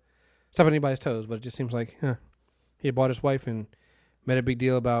don't want to step on anybody's toes, but it just seems like he had bought his wife and made a big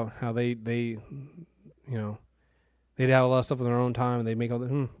deal about how they'd have a lot of stuff in their own time and they make all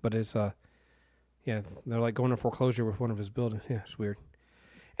the but it's they're like going to foreclosure with one of his buildings. Yeah, it's weird.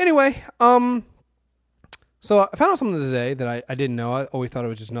 Anyway, so I found out something today that I didn't know. I always thought it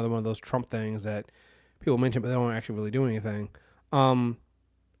was just another one of those Trump things that people mention, but they don't actually really do anything. So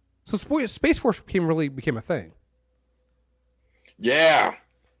Space Force became a thing. Yeah,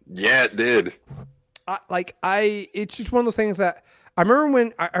 it did. It's just one of those things that I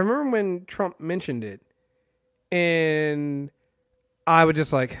remember when Trump mentioned it, and I was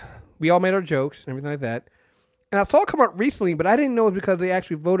just like, we all made our jokes and everything like that. And I saw it come out recently, but I didn't know it because they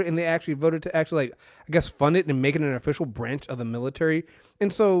actually voted, and they actually voted to actually, fund it and make it an official branch of the military.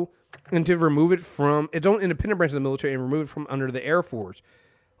 And to remove it from its own independent branch of the military and remove it from under the Air Force.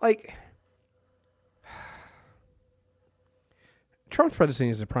 Trump's presidency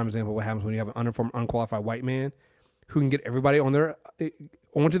is a prime example of what happens when you have an uninformed, unqualified white man who can get everybody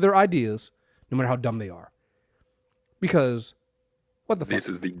onto their ideas, no matter how dumb they are. Because, what the fuck? This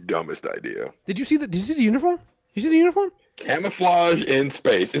is the dumbest idea. Did you see the uniform? You see the uniform? Camouflage in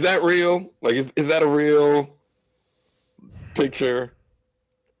space. Is that real? Like, is that a real picture?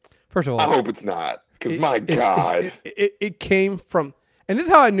 First of all, I hope it's not. Because, my God. It came from, and this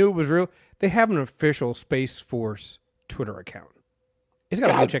is how I knew it was real. They have an official Space Force Twitter account. It's got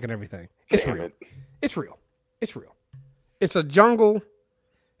a blue check and everything. It's real. It's real. It's real. It's a jungle.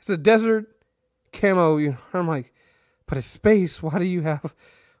 It's a desert camo. I'm like, but it's space. Why do you have?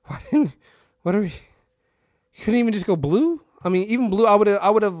 You couldn't even just go blue. I mean, even blue. I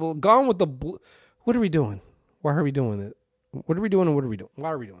would have gone with the blue. What are we doing? Why are we doing it? What are we doing? And what are we doing?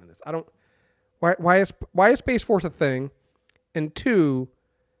 Why are we doing this? I don't. Why is Space Force a thing? And two,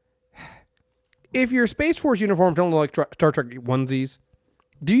 if your Space Force uniforms don't look like Star Trek onesies,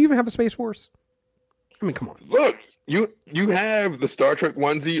 do you even have a Space Force? I mean, come on. Look, you have the Star Trek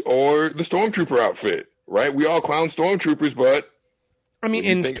onesie or the Stormtrooper outfit, right? We all clown Stormtroopers, but I mean,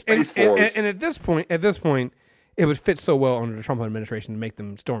 and at this point, it would fit so well under the Trump administration to make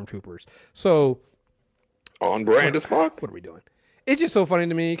them Stormtroopers. So on brand as fuck. What are we doing? It's just so funny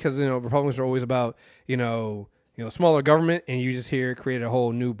to me because Republicans are always about smaller government, and you just create a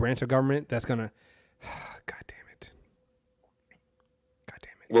whole new branch of government that's gonna. God damn it.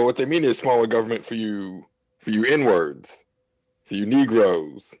 Well, what they mean is smaller government for you N-words, for you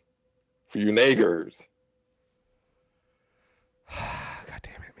Negroes, for you Nagers. God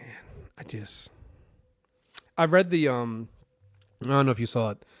damn it, man! I read the I don't know if you saw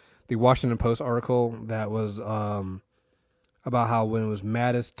it, the Washington Post article that was about how when it was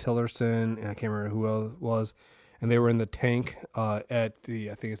Mattis, Tillerson, and I can't remember who else it was, and they were in the tank at the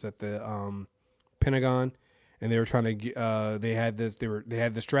Pentagon. And they were trying to. They had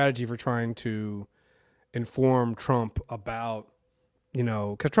the strategy for trying to inform Trump about,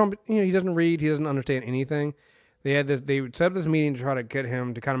 because Trump, he doesn't read, he doesn't understand anything. They had this. They set up this meeting to try to get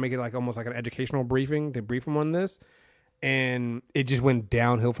him to kind of make it like almost like an educational briefing to brief him on this, and it just went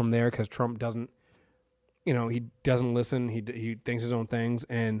downhill from there because Trump doesn't, he doesn't listen. He thinks his own things,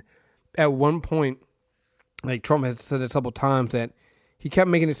 and at one point, like Trump has said it several times that. He kept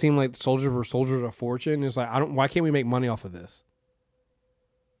making it seem like soldiers were soldiers of fortune. It's like, why can't we make money off of this?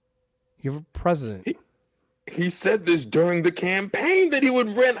 You have a president. He said this during the campaign that he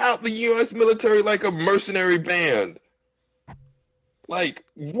would rent out the U.S. military like a mercenary band. Like,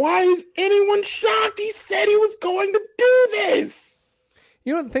 why is anyone shocked? He said he was going to do this.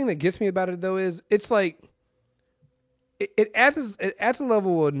 You know, the thing that gets me about it though is it's like it adds a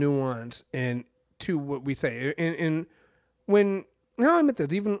level of nuance and to what we say. And when now I admit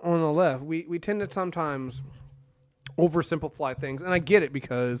this, even on the left, we tend to sometimes oversimplify things, and I get it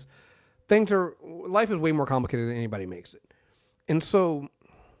because life is way more complicated than anybody makes it. And so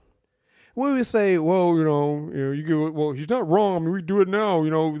when we say, well, you go, well, he's not wrong. I mean, we do it now.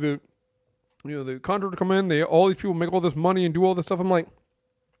 The contractors come in, all these people make all this money and do all this stuff. I'm like,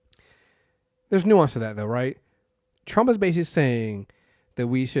 there's nuance to that though, right? Trump is basically saying that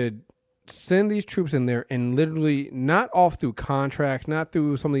we should send these troops in there and literally not off through contracts, not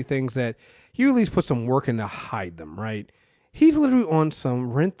through some of these things that you at least put some work in to hide them, right? He's literally on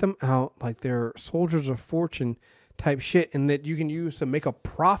some rent them out like they're soldiers of fortune type shit, and that you can use to make a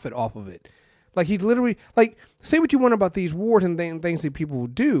profit off of it. Like he's literally like, say what you want about these wars and things that people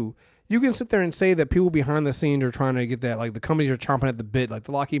do. You can sit there and say that people behind the scenes are trying to get that, like the companies are chomping at the bit, like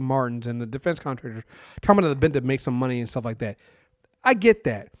the Lockheed Martins and the defense contractors chomping at the bit to make some money and stuff like that. I get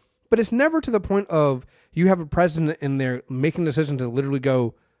that. But it's never to the point of you have a president in there making decisions to literally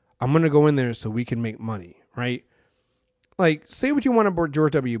go, I'm going to go in there so we can make money, right? Like, say what you want about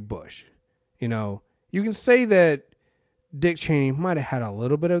George W. Bush. You can say that Dick Cheney might have had a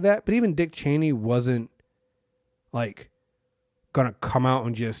little bit of that, but even Dick Cheney wasn't like going to come out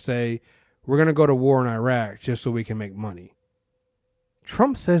and just say, we're going to go to war in Iraq just so we can make money.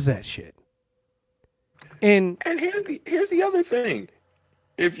 Trump says that shit. And here's the other thing.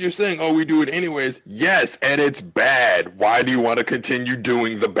 If you're saying, oh, we do it anyways, yes, and it's bad. Why do you want to continue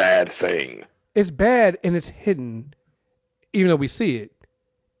doing the bad thing? It's bad and it's hidden, even though we see it.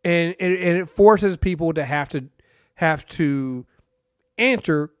 And it forces people to have to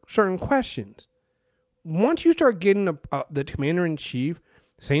answer certain questions. Once you start getting the commander-in-chief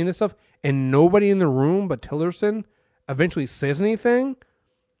saying this stuff and nobody in the room but Tillerson eventually says anything,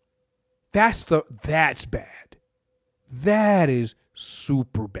 that's bad. That is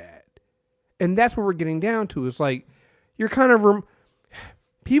super bad. And that's what we're getting down to. It's like you're kind of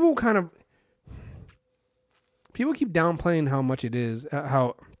people keep downplaying how much it is,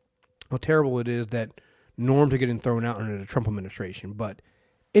 how terrible it is that norms are getting thrown out under the Trump administration, but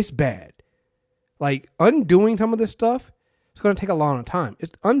it's bad. Like undoing some of this stuff, it's going to take a long time.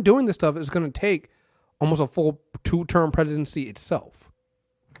 Undoing this stuff is going to take almost a full 2-term presidency itself.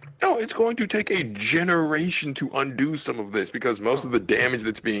 No, it's going to take a generation to undo some of this because most of the damage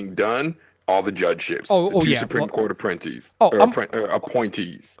that's being done, all the judgeships, the Supreme Court appointees.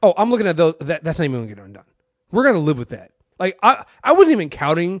 Appointees. Oh, I'm looking at those. That's not even going to get undone. We're going to live with that. Like I wasn't even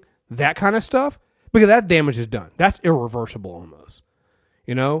counting that kind of stuff because that damage is done. That's irreversible almost.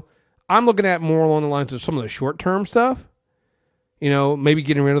 I'm looking at more along the lines of some of the short-term stuff. Maybe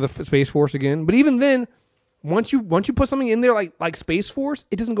getting rid of the Space Force again. But even then, once you put something in there like Space Force,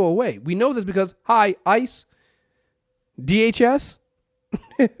 it doesn't go away. We know this because ICE, DHS.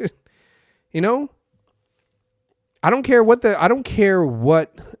 I don't care what the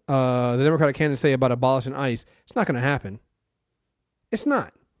Democratic candidates say about abolishing ICE. It's not going to happen. It's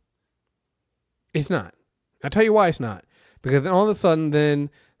not. I'll tell you why it's not. Because then all of a sudden, then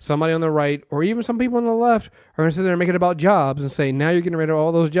somebody on the right or even some people on the left are going to sit there and make it about jobs and say, now you're getting rid of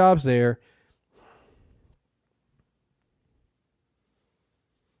all those jobs there.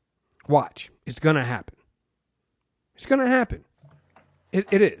 Watch. It's going to happen. It's going to happen.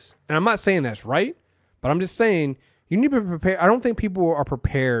 It is. And I'm not saying that's right, but I'm just saying you need to be prepared. I don't think people are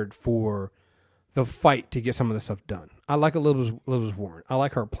prepared for the fight to get some of this stuff done. I like Elizabeth Warren. I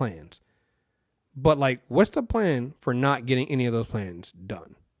like her plans. But, what's the plan for not getting any of those plans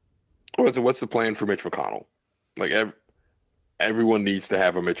done? What's the plan for Mitch McConnell? Everyone needs to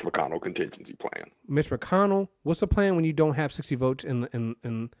have a Mitch McConnell contingency plan. Mitch McConnell, what's the plan when you don't have 60 votes in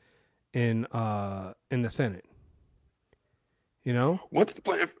the Senate? What's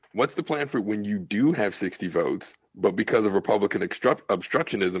the plan for when you do have 60 votes, but because of Republican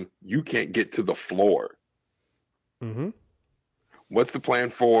obstructionism, you can't get to the floor? Mm-hmm. What's the plan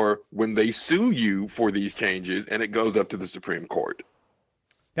for when they sue you for these changes and it goes up to the Supreme Court?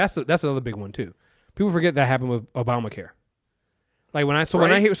 That's another big one too. People forget that happened with Obamacare. When I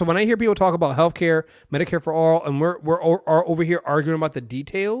hear people talk about healthcare, Medicare for all, and we're over here arguing about the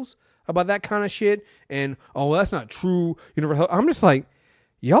details about that kind of shit, and that's not true. Universal. I'm just like,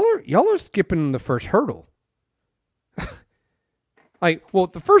 y'all are skipping the first hurdle.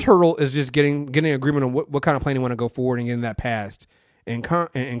 The first hurdle is just getting agreement on what kind of plan you want to go forward and getting that passed in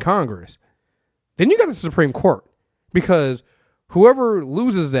Congress. Then you got the Supreme Court, because whoever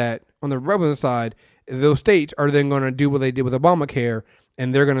loses that on the Republican side, those states are then going to do what they did with Obamacare,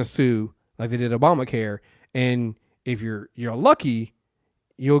 and they're going to sue like they did Obamacare. And if you're lucky,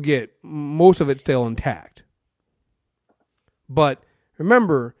 you'll get most of it still intact. But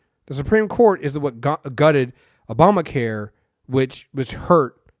remember, the Supreme Court is what gutted Obamacare, which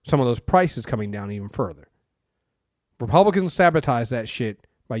hurt some of those prices coming down even further. Republicans sabotaged that shit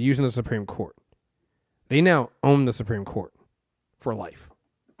by using the Supreme Court. They now own the Supreme Court for life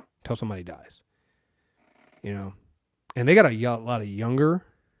until somebody dies. You know, and they got a lot of younger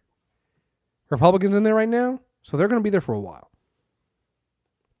Republicans in there right now, so they're going to be there for a while.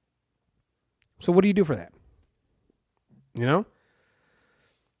 So what do you do for that? You know,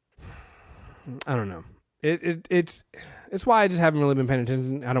 I don't know. It's why I just haven't really been paying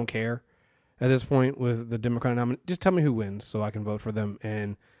attention. I don't care at this point with the Democratic nominee. Just tell me who wins so I can vote for them,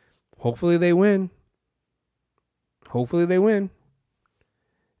 and hopefully they win. Hopefully they win,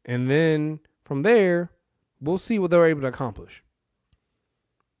 and then from there we'll see what they're able to accomplish.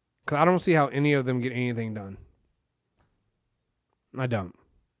 Because I don't see how any of them get anything done. I don't.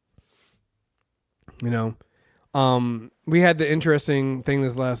 You know, we had the interesting thing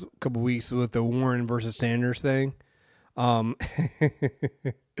this last couple of weeks with the Warren versus Sanders thing. I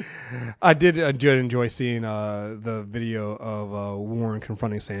did enjoy seeing the video of Warren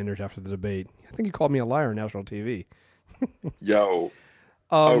confronting Sanders after the debate. I think he called me a liar on national TV. Yo,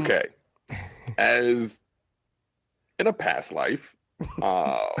 okay. As in a past life,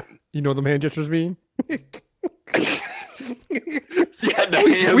 you know the man gestures mean. Yeah, the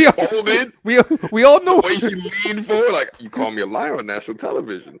hands folded. We all know the way he leaned forward. Like, you call me a liar on national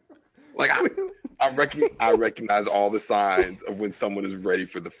television. Like, I recognize all the signs of when someone is ready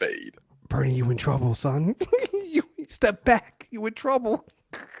for the fade. Bernie, you in trouble, son. You step back. You in trouble.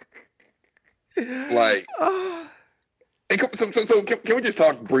 Like, so can we just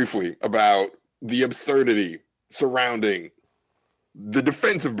talk briefly about the absurdity surrounding the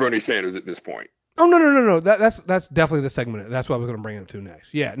defense of Bernie Sanders at this point? Oh no. That's definitely the segment. That's what I was going to bring up to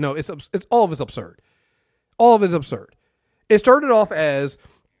next. Yeah, no, it's all of it's absurd. All of it's absurd. It started off as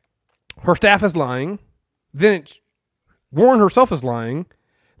her staff is lying, then it's Warren herself is lying,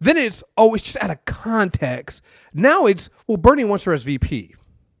 then it's just out of context. Now it's Bernie wants her as VP.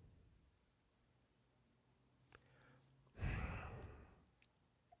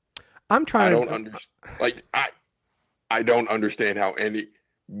 I'm trying. I don't understand how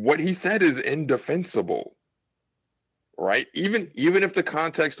what he said is indefensible, right? Even if the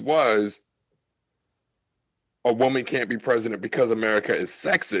context was a woman can't be president because America is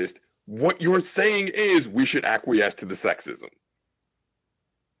sexist, what you're saying is we should acquiesce to the sexism,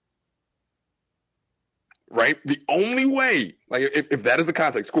 right? The only way, like if that is the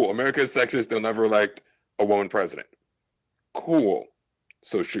context, cool. America is sexist; they'll never elect a woman president. Cool.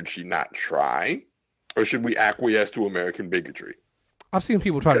 So should she not try, or should we acquiesce to American bigotry? I've seen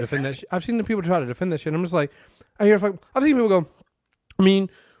people try to defend that shit. I've seen the people try to defend that shit. I'm just like, I've seen people go, I mean,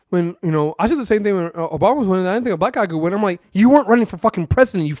 when, I said the same thing when Obama was winning. I didn't think a black guy could win. I'm like, you weren't running for fucking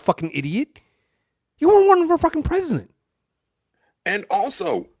president, you fucking idiot. You weren't running for fucking president. And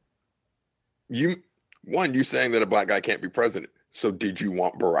also, you saying that a black guy can't be president. So did you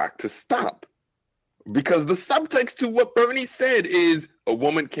want Barack to stop? Because the subtext to what Bernie said is a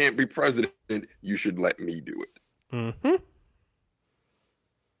woman can't be president. You should let me do it. Mm-hmm.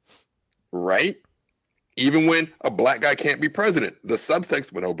 Right? Even when a black guy can't be president, the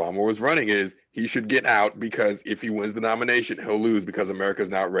subtext when Obama was running is he should get out because if he wins the nomination, he'll lose because America's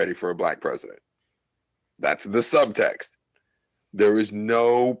not ready for a black president. That's the subtext. There is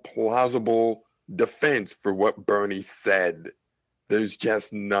no plausible defense for what Bernie said. There's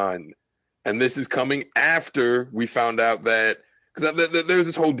just none. And this is coming after we found out that, because there's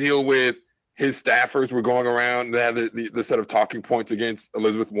this whole deal with his staffers were going around. They had the set of talking points against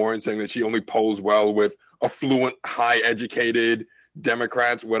Elizabeth Warren, saying that she only polls well with affluent, high-educated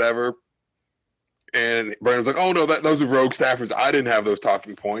Democrats, whatever. And Bernie was like, oh, no, those are rogue staffers. I didn't have those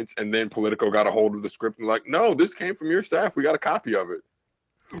talking points. And then Politico got a hold of the script and like, no, this came from your staff. We got a copy of it.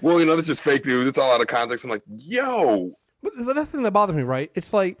 Well, this is fake news. It's all out of context. I'm like, yo. But that's the thing that bothers me, right?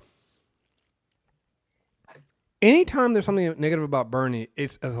 It's like, anytime there's something negative about Bernie,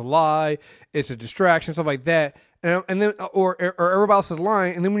 it's as a lie, it's a distraction, stuff like that, and then or everybody else is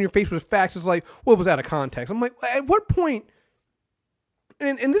lying, and then when you're faced with facts, it's like, well, it was out of context. I'm like, at what point?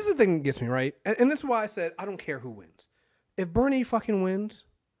 And this is the thing that gets me, right? And this is why I said I don't care who wins. If Bernie fucking wins,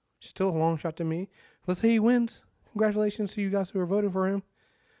 still a long shot to me. Let's say he wins. Congratulations to you guys who are voting for him.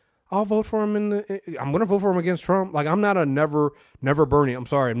 I'll vote for him I'm gonna vote for him against Trump. Like, I'm not a never Bernie. I'm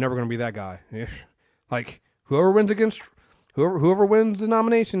sorry, I'm never gonna be that guy. Like. Whoever wins the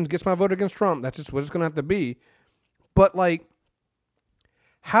nomination gets my vote against Trump. That's just what it's going to have to be. But, like,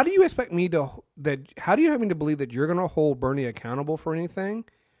 how do you expect me to how do you have me to believe that you're going to hold Bernie accountable for anything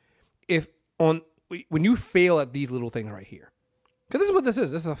if when you fail at these little things right here? Because this is what this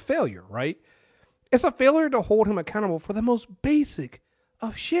is. This is a failure, right? It's a failure to hold him accountable for the most basic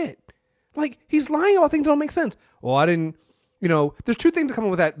of shit. Like, he's lying about things that don't make sense. Well, I didn't, there's two things to come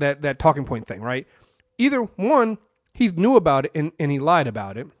up with that talking point thing, right? Either one, he knew about it and he lied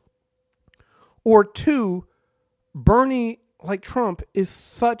about it. Or two, Bernie, like Trump, is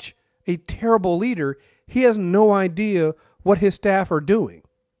such a terrible leader, he has no idea what his staff are doing.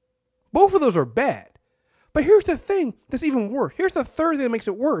 Both of those are bad. But here's the thing that's even worse. Here's the third thing that makes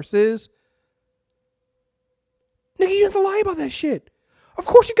it worse is, nigga, you have to lie about that shit. Of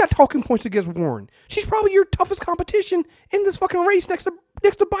course you got talking points against Warren. She's probably your toughest competition in this fucking race next to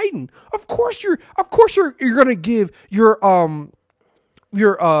Biden. Of course you're gonna give your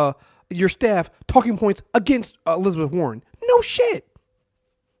staff talking points against Elizabeth Warren. No shit.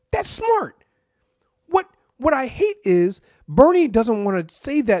 That's smart. What I hate is Bernie doesn't want to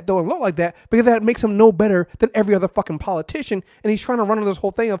say that though and look like that because that makes him no better than every other fucking politician, and he's trying to run on this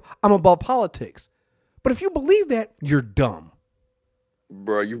whole thing of I'm above politics. But if you believe that, you're dumb.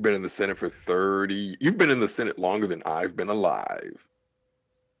 Bro, you've been in the Senate for 30. You've been in the Senate longer than I've been alive.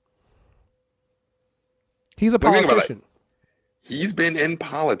 He's a politician. He's been in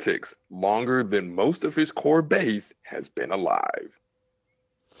politics longer than most of his core base has been alive.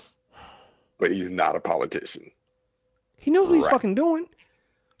 But he's not a politician. He knows what he's fucking doing.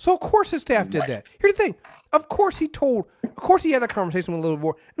 So of course his staff did that. Here's the thing. Of course he had that conversation with Elizabeth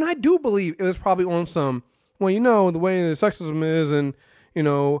Warren. And I do believe it was probably on some, the way the sexism is and,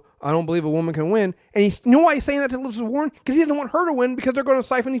 I don't believe a woman can win. And you know why he's saying that to Elizabeth Warren? Because he doesn't want her to win because they're going to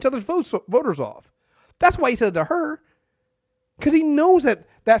siphon each other's voters off. That's why he said it to her. Because he knows that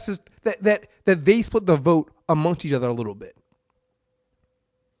they split the vote amongst each other a little bit.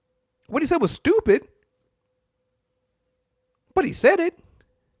 What he said was stupid. But he said it.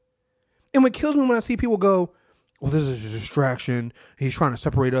 And what kills me when I see people go, well, this is a distraction. He's trying to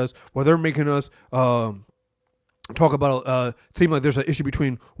separate us. Well, they're making us talk about, seem like there's an issue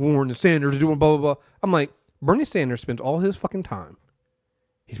between Warren and Sanders doing blah, blah, blah. I'm like, Bernie Sanders spends all his fucking time.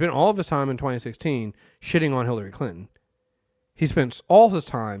 He spent all of his time in 2016 shitting on Hillary Clinton. He spends all his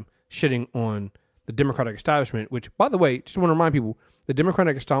time shitting on the Democratic establishment, which, by the way, just want to remind people, the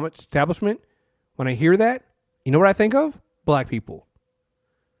Democratic establishment, when I hear that, you know what I think of? Black people.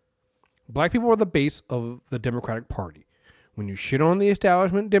 Black people are the base of the Democratic Party. When you shit on the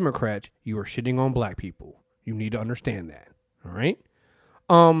establishment Democrats, you are shitting on black people. You need to understand that. All right?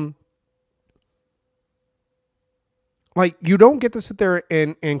 Like, you don't get to sit there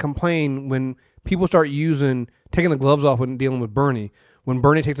and complain when people start taking the gloves off when dealing with Bernie, when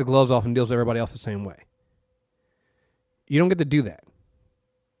Bernie takes the gloves off and deals with everybody else the same way. You don't get to do that.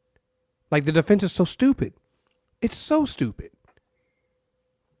 Like, the defense is so stupid. It's so stupid.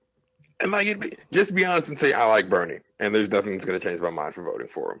 And just be honest and say, I like Bernie, and there's nothing that's going to change my mind for voting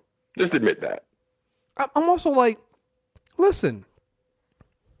for him. Just admit that. I'm also like, listen,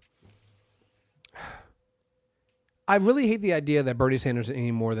 I really hate the idea that Bernie Sanders is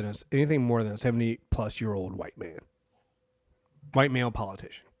anything more than a 70-plus-year-old white male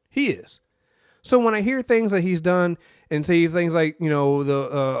politician. He is. So when I hear things that he's done and say things like,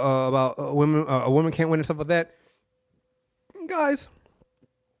 about a woman can't win and stuff like that, guys,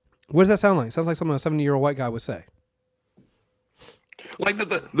 what does that sound like? It sounds like something a 70-year-old white guy would say. Like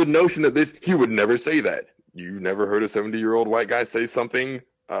the notion that he would never say that. You never heard a 70-year-old white guy say something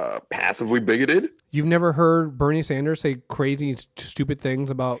passively bigoted? You've never heard Bernie Sanders say crazy, stupid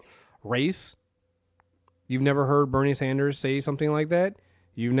things about race? You've never heard Bernie Sanders say something like that?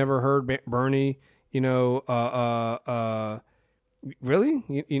 You've never heard Bernie, really?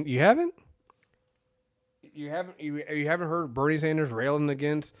 You haven't? You haven't heard Bernie Sanders railing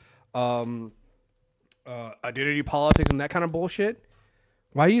against identity politics and that kind of bullshit?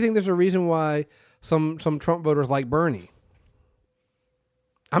 Why do you think there's a reason why some Trump voters like Bernie?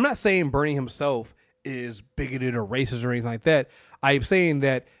 I'm not saying Bernie himself is bigoted or racist or anything like that. I'm saying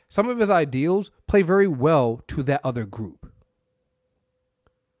that some of his ideals play very well to that other group.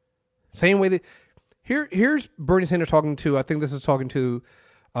 Same way that here's Bernie Sanders talking to, I think this is talking to,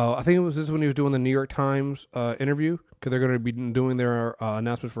 I think this when he was doing the New York Times interview, because they're going to be doing their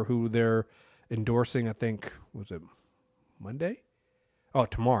announcement for who they're endorsing. I think, was it Monday? Oh,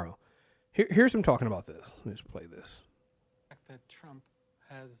 tomorrow. Here's him talking about this. Let me just play this. That Trump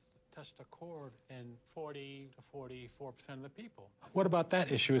has touched a chord in 40 to 44% of the people. What about that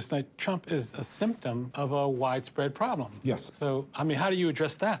issue? It's like Trump is a symptom of a widespread problem. Yes. So, how do you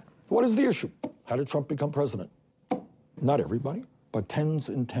address that? What is the issue? How did Trump become president? Not everybody. but tens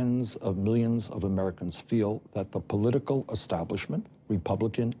and tens of millions of Americans feel that the political establishment,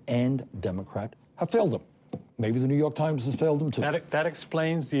 Republican and Democrat, have failed them. Maybe the New York Times has failed them too. That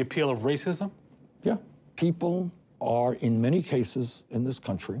explains the appeal of racism? Yeah. People are, in many cases in this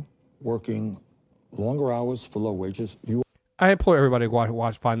country, working longer hours for low wages. I implore everybody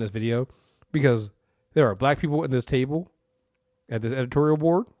to find this video, because there are black people at this table, at this editorial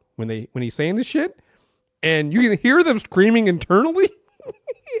board, when he's saying this shit, and you can hear them screaming internally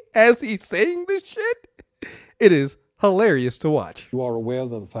as he's saying this shit. It is hilarious to watch. You are aware of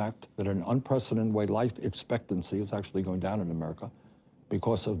the fact that in an unprecedented way, life expectancy is actually going down in America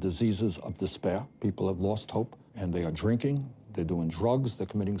because of diseases of despair. People have lost hope, and they are drinking, they're doing drugs, they're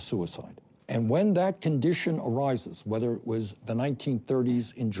committing suicide. And when that condition arises, whether it was the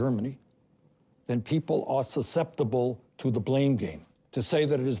 1930s in Germany, then people are susceptible to the blame game, to say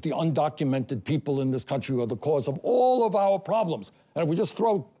that it is the undocumented people in this country who are the cause of all of our problems. And if we just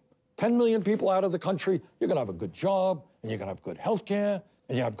throw 10 million people out of the country, you're going to have a good job, and you're going to have good health care,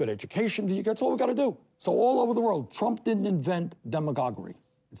 and you have good education. That's all we got to do. So all over the world, Trump didn't invent demagoguery.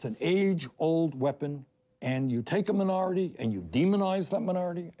 It's an age-old weapon, and you take a minority, and you demonize that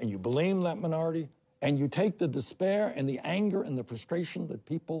minority, and you blame that minority, and you take the despair and the anger and the frustration that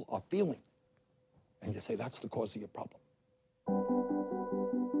people are feeling, and you say, that's the cause of your problem.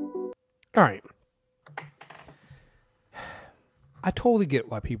 All right. I totally get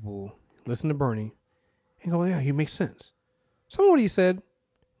why people listen to Bernie and go, yeah, he makes sense. Some of what he said,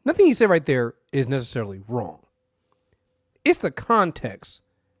 nothing he said right there is necessarily wrong. It's the context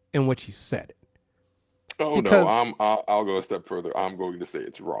in which he said it. Oh, Because- no, I'll go a step further. I'm going to say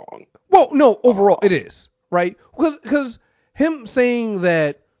it's wrong. Well, no, overall it is, right? Because him saying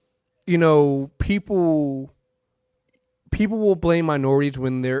that, you know, people will blame minorities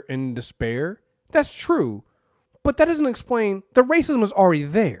when they're in despair, that's true. But that doesn't explain the racism is already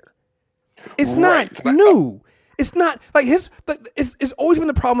there. It's Right. not new. It's not like it's always been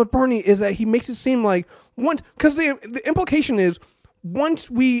the problem with Bernie is that he makes it seem like because the implication is once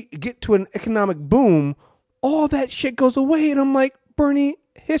we get to an economic boom, all that shit goes away. And I'm like, Bernie,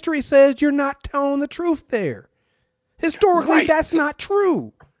 history says you're not telling the truth there. Historically, Right. that's not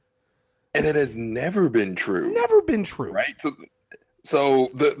true. And it has never been true. Never been true. Right? So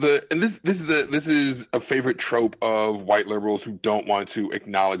this is a favorite trope of white liberals who don't want to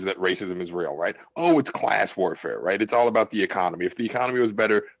acknowledge that racism is real, right? Oh, it's class warfare, right? It's all about the economy. If the economy was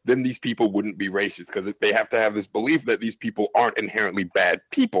better, then these people wouldn't be racist because they have to have this belief that these people aren't inherently bad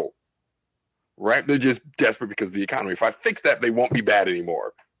people, right? They're just desperate because of the economy. If I fix that, they won't be bad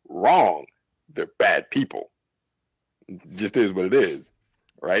anymore. Wrong. They're bad people. It just is what it is,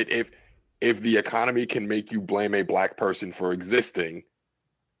 right? If the economy can make you blame a black person for existing,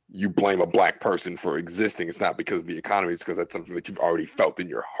 you blame a black person for existing. It's not because of the economy. It's because that's something that you've already felt in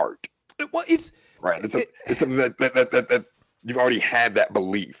your heart. Well, it's Right. It's something that you've already had that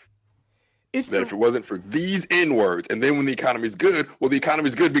belief. it's That if it wasn't for these N-words, and then when the economy is good, well, the economy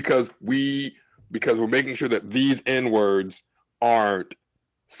is good because we're making sure that these N-words aren't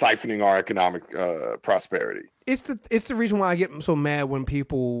siphoning our economic prosperity. It's the reason why I get so mad when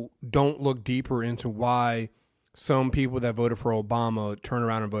people don't look deeper into why some people that voted for Obama turn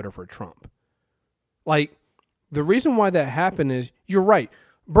around and voted for Trump. Like, the reason why that happened is, you're right.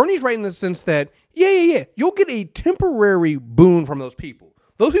 Bernie's right in the sense that, yeah, you'll get a temporary boon from those people.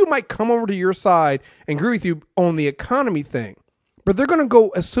 Those people might come over to your side and agree with you on the economy thing. But they're going to go,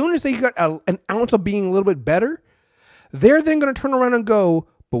 as soon as they got an ounce of being a little bit better, they're then going to turn around and go,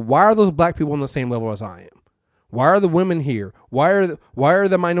 but why are those black people on the same level as I am? Why are the women here? Why are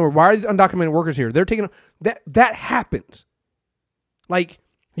the minority? Why are the undocumented workers here? They're taking that happens. Like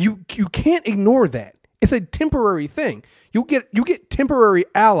you can't ignore that. It's a temporary thing. You get temporary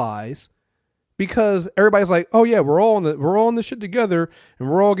allies because everybody's like, oh yeah, we're all in this shit together and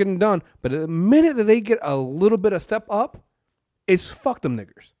we're all getting done. But the minute that they get a little bit of step up, it's fuck them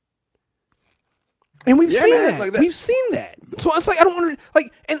niggers. And we've seen that. Like that. We've seen that. So it's like I don't want to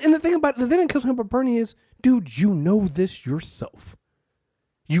like. And the thing that kills me about Bernie is, dude, you know this yourself.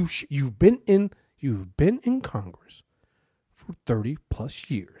 You've been in Congress for 30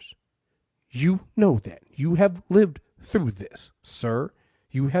 plus years. You know that. You have lived through this, sir.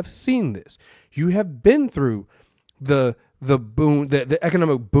 You have seen this. You have been through the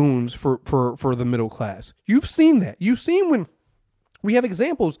economic boons for the middle class. You've seen that. You've seen when we have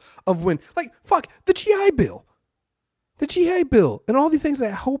examples of when, like, the GI Bill. The GI Bill and all these things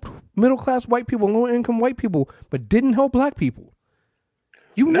that helped middle class white people, low income white people, but didn't help black people.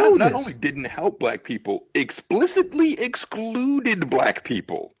 Not only didn't help black people, explicitly excluded black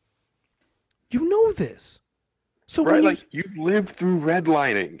people. You know this. So right? when Like, you've lived through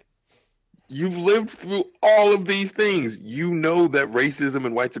redlining. You've lived through all of these things. You know that racism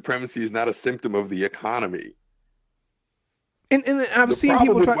and white supremacy is not a symptom of the economy. and I've The seen problem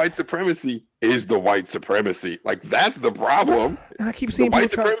people with try. white supremacy is the white supremacy. Like, that's the problem. And I keep The seeing people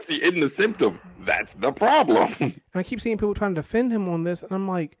white try. supremacy isn't a symptom. That's the problem. And I keep seeing people trying to defend him on this, and I'm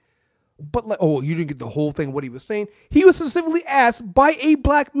like, but like, oh, you didn't get the whole thing of what he was saying. He was specifically asked by a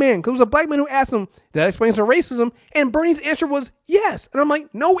black man, because it was a black man who asked him, that explains the racism, and Bernie's answer was yes. And I'm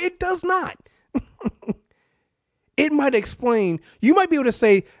like, no, it does not. It might explain, you might be able to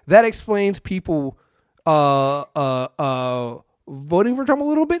say that explains people voting for Trump a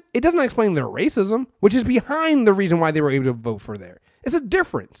little bit. It doesn't explain their racism, which is behind the reason why they were able to vote for there. It's a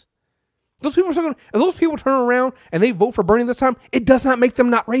difference. Those people are still gonna, if those people turn around and they vote for Bernie this time, it does not make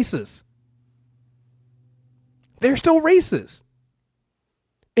them not racist. They're still racist.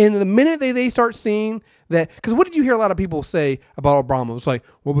 And the minute they start seeing that, because what did you hear a lot of people say about Obama? It's like,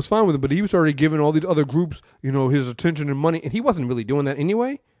 well, it was fine with him, but he started giving all these other groups, his attention and money, and he wasn't really doing that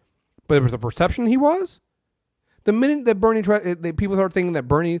anyway. But it was the perception he was. The minute that people start thinking that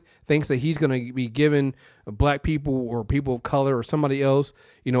Bernie thinks that he's going to be giving black people or people of color or somebody else,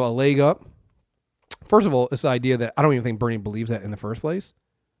 a leg up. First of all, it's the idea that I don't even think Bernie believes that in the first place.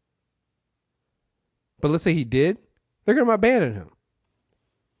 But let's say he did, they're going to abandon him.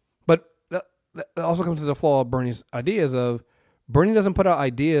 But that also comes to the flaw of Bernie's ideas of Bernie doesn't put out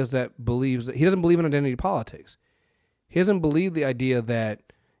ideas that believes that he doesn't believe in identity politics. He doesn't believe the idea that,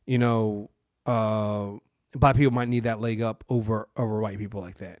 black people might need that leg up over white people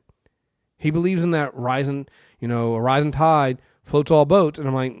like that. He believes in that rising, a rising tide floats all boats. And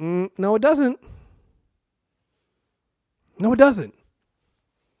I'm like, no, it doesn't. No, it doesn't.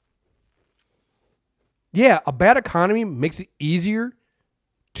 Yeah, a bad economy makes it easier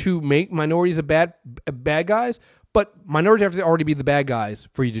to make minorities a bad guys, but minorities have to already be the bad guys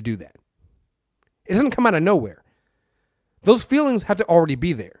for you to do that. It doesn't come out of nowhere. Those feelings have to already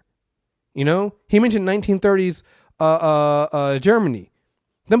be there. He mentioned 1930s Germany.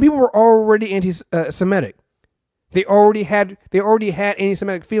 Them people were already anti-Semitic. They already had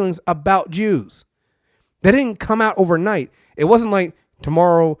anti-Semitic feelings about Jews. That didn't come out overnight. It wasn't like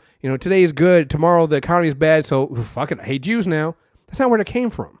tomorrow, today is good, tomorrow the economy is bad, so fuck it, I hate Jews now. That's not where it came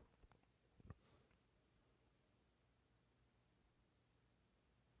from.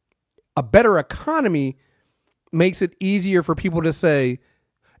 A better economy makes it easier for people to say,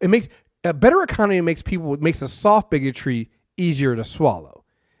 a better economy makes a soft bigotry easier to swallow.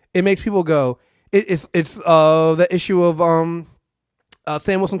 It makes people go, it's the issue of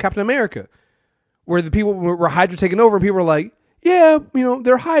Sam Wilson, Captain America, where the people were Hydra taking over, and people were like, yeah,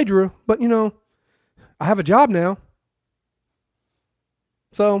 they're Hydra, but I have a job now.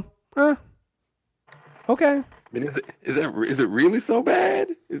 So, okay. I mean, is it really so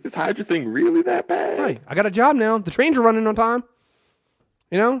bad? Is this Hydra thing really that bad? Right. I got a job now. The trains are running on time.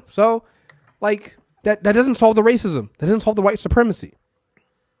 So like that doesn't solve the racism. That doesn't solve the white supremacy.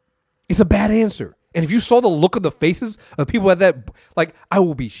 It's a bad answer. And if you saw the look of the faces of people at that, like, I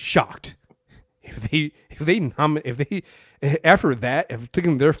will be shocked if after that, if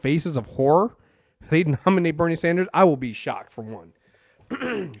taking their faces of horror, if they nominate Bernie Sanders, I will be shocked for one.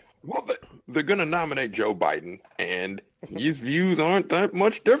 Well, they're going to nominate Joe Biden, and his views aren't that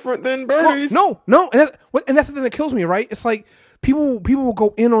much different than Bernie's. No, and that's the thing that kills me, right? It's like people will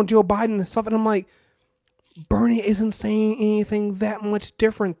go in on Joe Biden and stuff, and I'm like, Bernie isn't saying anything that much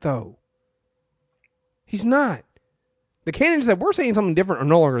different, though. He's not. The candidates that were saying something different are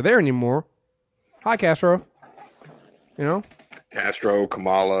no longer there anymore. Hi, Castro. Castro,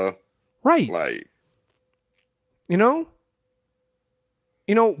 Kamala. Right. Like.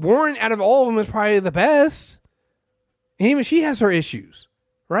 Warren out of all of them is probably the best. And even she has her issues.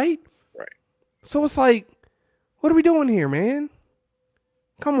 Right? Right. So it's like, what are we doing here, man?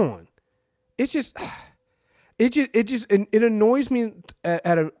 Come on. It's just, it annoys me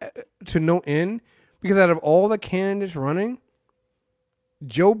to no end, because out of all the candidates running,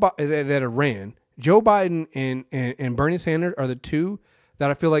 that have ran, Joe Biden and Bernie Sanders are the two that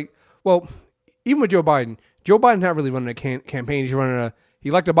I feel like, well, even with Joe Biden's not really running a campaign. He's running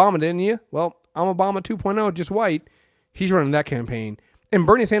he liked Obama, didn't you? Well, I'm Obama 2.0, just white. He's running that campaign. And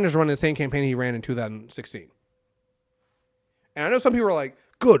Bernie Sanders running the same campaign he ran in 2016. And I know some people are like,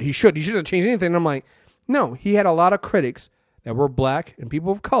 good, he shouldn't have changed anything. And I'm like, no, he had a lot of critics that were black and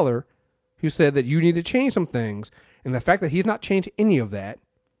people of color who said that you need to change some things. And the fact that he's not changed any of that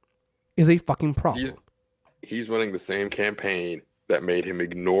is a fucking problem. He's running the same campaign that made him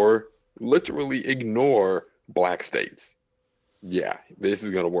literally ignore black states. Yeah, this is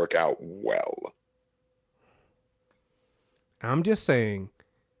going to work out well. I'm just saying,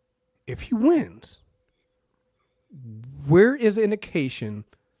 if he wins, where is the indication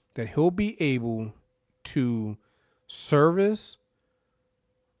that he'll be able to service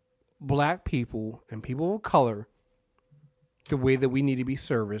black people and people of color the way that we need to be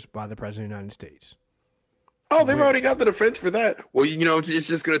serviced by the President of the United States? Oh, they've already got the defense for that. Well, it's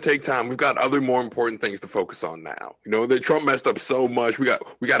just going to take time. We've got other more important things to focus on now. That Trump messed up so much. We got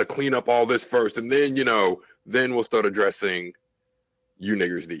to clean up all this first, and then then we'll start addressing you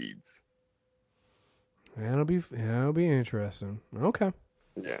niggers' needs. That'll be interesting. Okay.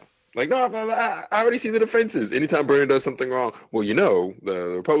 Yeah. Like, no, I already see the defenses. Anytime Bernie does something wrong, well,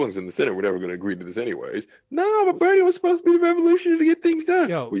 the Republicans in the Senate were never going to agree to this anyways. No, but Bernie was supposed to be the revolutionary to get things done.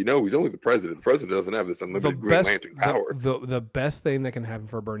 Well, he's only the president. The president doesn't have this unlimited Green Lantern power. The best thing that can happen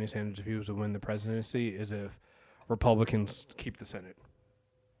for Bernie Sanders if he was to win the presidency is if Republicans keep the Senate.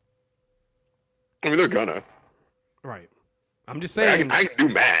 I mean, they're gonna. Right. I'm just saying. I can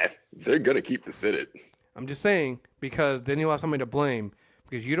do math. They're gonna keep the Senate. I'm just saying, because then you'll have somebody to blame.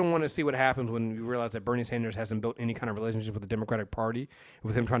 Because you don't want to see what happens when you realize that Bernie Sanders hasn't built any kind of relationship with the Democratic Party.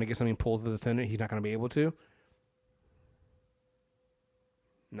 With him trying to get something pulled to the Senate, he's not going to be able to.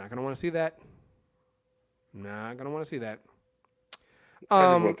 Not going to want to see that. Not going to want to see that.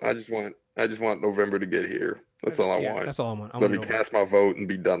 I just want November to get here. That's all I want. That's all I want. Let me cast my vote and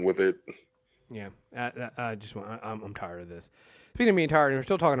be done with it. Yeah, I'm tired of this. Speaking of being tired, we're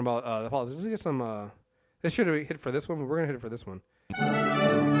still talking about the politics. Let's get some. This should have hit for this one, but we're gonna hit it for this one.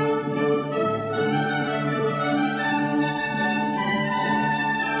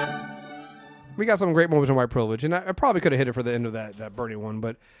 We got some great moments in white privilege, and I probably could have hit it for the end of that Bernie one,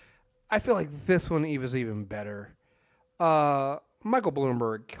 but I feel like this one is even better. Michael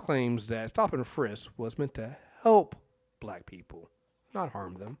Bloomberg claims that stop and frisk was meant to help black people, not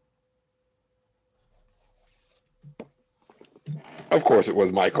harm them. Of course it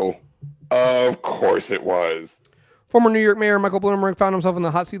was, Michael. Of course it was. Former New York Mayor Michael Bloomberg found himself in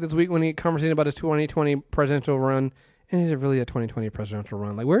the hot seat this week when he conversated about his 2020 presidential run. And is it really a 2020 presidential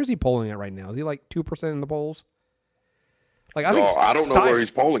run? Like, where is he polling at right now? Is he like 2% in the polls? Like, I don't know where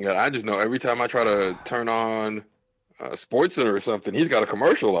he's polling at. I just know every time I try to turn on SportsCenter or something, he's got a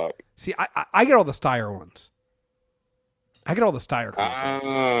commercial up. See, I get all the Steyer ones. I get all the Steyer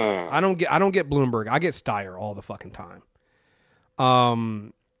commercials. I don't get Bloomberg. I get Steyer all the fucking time.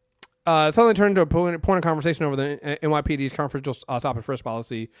 Suddenly turned into a point of conversation over the NYPD's confidential stop and frisk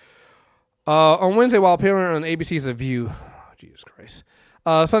policy. On Wednesday, while appearing on ABC's The View, Jesus Christ,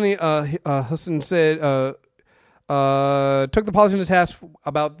 Sunny Huston said took the policy into task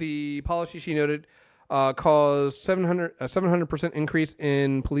about the policy she noted caused 700% increase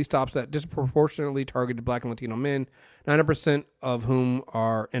in police stops that disproportionately targeted black and Latino men, 90% of whom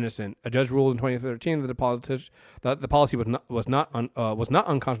are innocent. A judge ruled in 2013 that the policy was not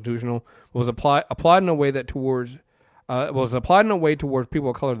unconstitutional, was applied in a way towards people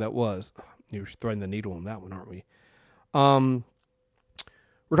of color that was. You're threading the needle on that one, aren't we?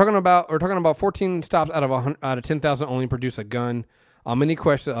 We're talking about 14 stops out of 10,000 only produce a gun. Many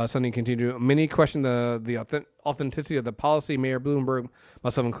question the authenticity of the policy. Mayor Bloomberg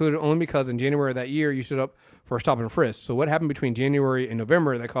must have included only because in January of that year you stood up for a stop and frisk. So what happened between January and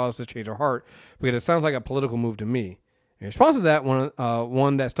November that caused this change of heart? Because it sounds like a political move to me. In response to that,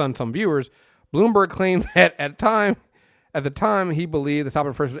 one that stunned some viewers, Bloomberg claimed that at the time he believed the stop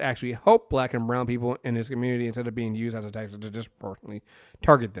and frisk would actually help black and brown people in his community instead of being used as a tactic to disproportionately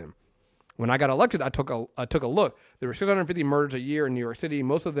target them. When I got elected, I took a look. There were 650 murders a year in New York City.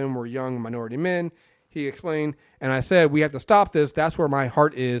 Most of them were young minority men, he explained. And I said, we have to stop this. That's where my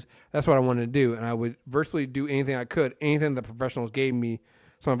heart is. That's what I wanted to do. And I would virtually do anything I could, anything the professionals gave me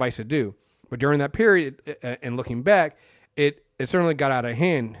some advice to do. But during that period, and looking back, it certainly got out of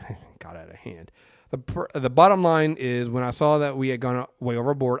hand. The bottom line is when I saw that we had gone way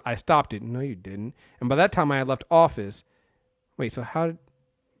overboard, I stopped it. No, you didn't. And by that time, I had left office. Wait, so how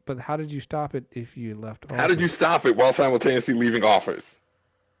did you stop it if you left office? How did you stop it while simultaneously leaving office?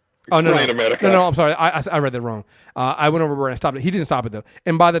 Explain, America. No, I'm sorry. I read that wrong. I went overboard and I stopped it. He didn't stop it, though.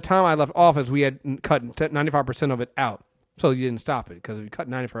 And by the time I left office, we had cut 95% of it out. So you didn't stop it because if you cut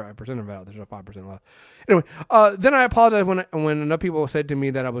 95% of it out, there's a 5% left. Anyway, then I apologized when enough people said to me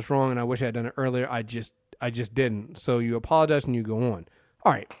that I was wrong and I wish I had done it earlier. I just didn't. So you apologize and you go on.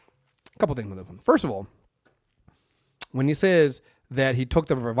 All right. A couple things with this one. First of all, when he says that he took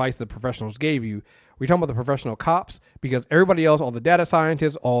the advice the professionals gave you, we're talking about the professional cops, because everybody else, all the data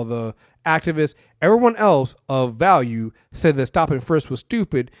scientists, all the activists, everyone else of value said that stop and frisk was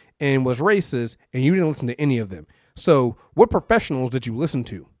stupid and was racist, and you didn't listen to any of them. So what professionals did you listen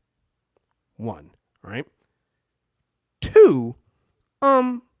to? One, right? 2,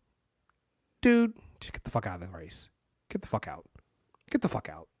 dude, just get the fuck out of the race. Get the fuck out. Get the fuck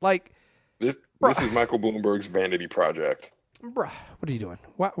out. Like, This is Michael Bloomberg's vanity project. bruh, what are you doing?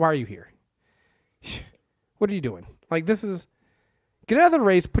 Why are you here? What are you doing? Like, this is, get out of the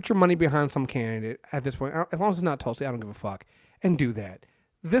race, put your money behind some candidate at this point. As long as it's not Tulsi, I don't give a fuck. And do that.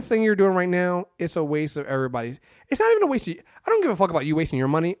 This thing you're doing right now, it's a waste of everybody's. It's not even a waste of, I don't give a fuck about you wasting your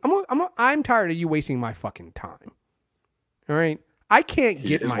money. I'm tired of you wasting my fucking time. All right? I can't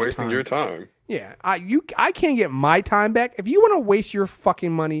get my wasting time. your time. Yeah, I can't get my time back. If you want to waste your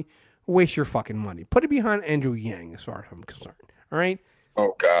fucking money, waste your fucking money. Put it behind Andrew Yang, as far as I'm concerned. All right?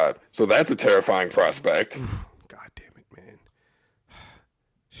 Oh God! So that's a terrifying prospect. God damn it, man!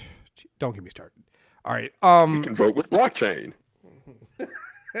 Don't get me started. All right. You can vote with blockchain.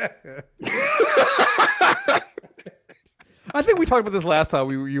 I think we talked about this last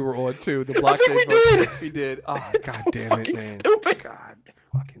time you were on too. The blockchain vote. We did. Oh God damn it, man! Stupid. God,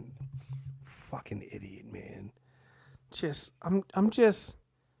 fucking idiot, man.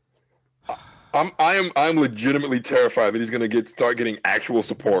 I'm legitimately terrified that he's gonna start getting actual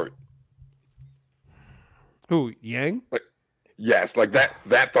support. Who, Yang? Yes, like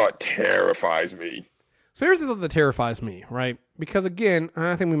that thought terrifies me. So here's the thought that terrifies me, right? Because again,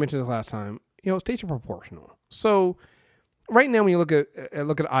 I think we mentioned this last time. States are proportional. So right now, when you look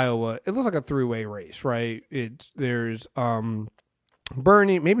at Iowa, it looks like a 3-way race, right? There's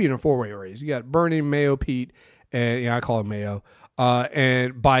Bernie, maybe even a 4-way race. You got Bernie, Mayo, Pete, and I call him Mayo,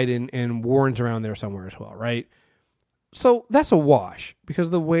 and Biden, and Warren's around there somewhere as well, right? So that's a wash because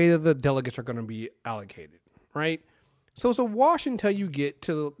of the way that the delegates are going to be allocated, right? So it's a wash until you get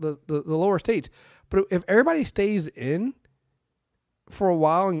to the lower states. But if everybody stays in for a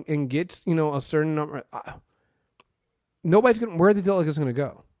while and gets, a certain number, nobody's going to, where are the delegates going to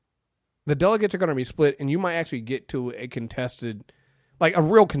go? The delegates are going to be split, and you might actually get to a contested, like a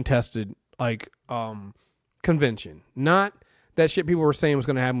real contested, convention. Not that shit people were saying was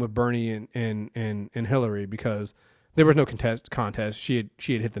going to happen with Bernie and Hillary, because there was no contest. She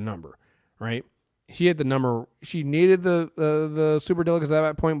had hit the number, right? She had the number. She needed the super delegates at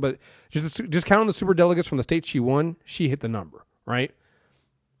that point, but just counting the super delegates from the states she won, she hit the number, right?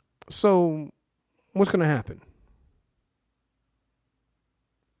 So, what's going to happen?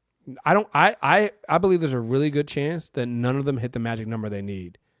 I believe there's a really good chance that none of them hit the magic number they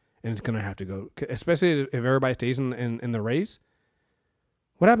need, and it's going to have to go. Especially if everybody stays in the race.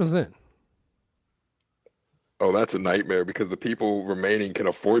 What happens then? Oh, that's a nightmare because the people remaining can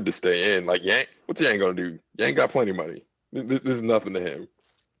afford to stay in. Like Yang, what's Yang gonna do? Yang got plenty of money. There's nothing to him.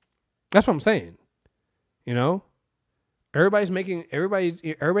 That's what I'm saying.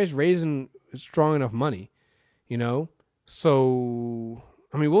 Everybody's raising strong enough money. So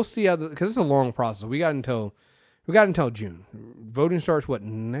we'll see how because it's a long process. We got until June. Voting starts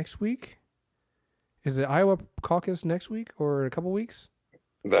next week? Is the Iowa caucus next week or in a couple weeks?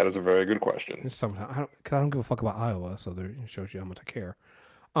 That is a very good question. It's sometime because I don't give a fuck about Iowa, so it shows you how much I care.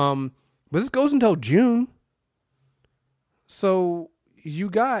 But this goes until June, so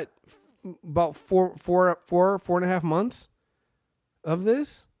you got about four and a half months of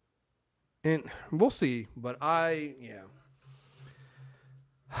this, and we'll see. But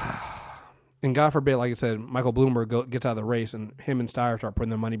and God forbid, like I said, Michael Bloomberg gets out of the race, and him and Steyer start putting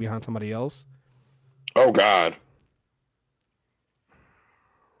their money behind somebody else. Oh God.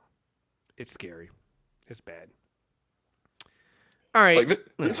 It's scary. It's bad. All right. Like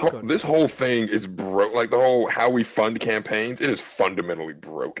this whole thing is broke. Like the whole how we fund campaigns, it is fundamentally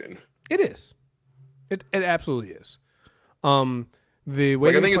broken. It is. It absolutely is. The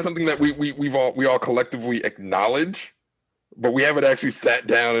way I think it's something that we all collectively acknowledge, but we haven't actually sat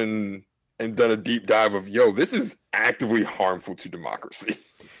down and done a deep dive of this is actively harmful to democracy.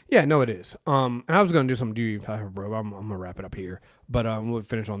 Yeah, no, it is. And I was going to do some duty, bro. I'm going to wrap it up here, but we'll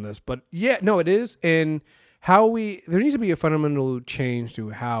finish on this. But yeah, no, it is. And there needs to be a fundamental change to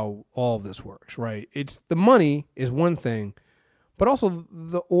how all of this works, right? It's the money is one thing, but also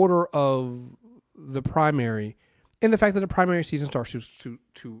the order of the primary and the fact that the primary season starts too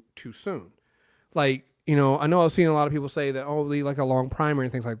soon. Like, I know I've seen a lot of people say that, they like a long primary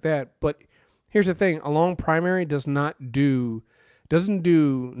and things like that. But here's the thing. A long primary doesn't do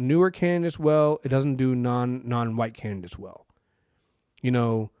newer candidates well. It doesn't do non-white candidates well.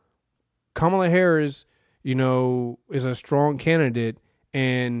 Kamala Harris, is a strong candidate,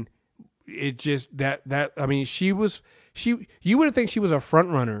 and it just you would think she was a front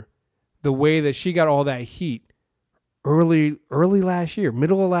runner the way that she got all that heat early last year,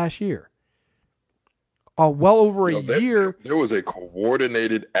 middle of last year. Well over a year. There was a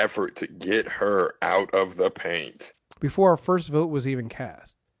coordinated effort to get her out of the paint. before our first vote was even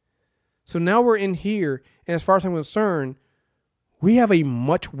cast. So now we're in here, and as far as I'm concerned, we have a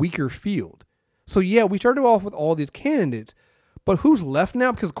much weaker field. So yeah, we started off with all these candidates, but who's left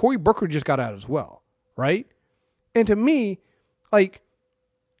now? Because Cory Booker just got out as well, right? And to me, like,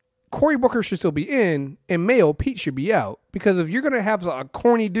 Cory Booker should still be in, and Mayo Pete should be out. Because if you're gonna have a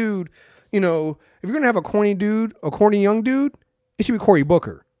corny dude, if you're gonna have a corny young dude, it should be Cory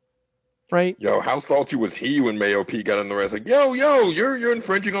Booker, right? Yo, how salty was he when Mayo Pete got on the rest? Like, yo, you're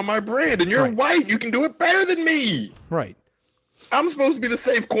infringing on my brand, and you're white. You can do it better than me. Right. I'm supposed to be the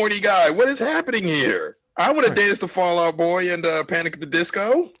safe, corny guy. What is happening here? I want to dance to Fall Out Boy and Panic at the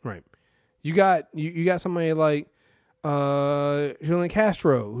Disco. Right. You got somebody like Julian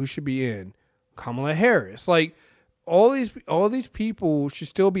Castro who should be in, Kamala Harris. Like all these people should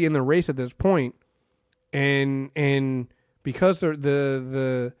still be in the race at this point, and because they're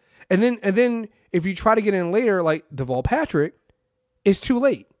and then if you try to get in later, like Deval Patrick, it's too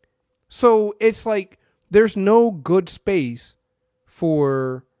late. So it's like there's no good space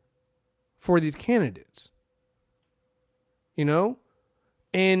for these candidates, and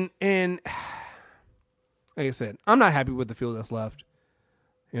like I said, I'm not happy with the field that's left.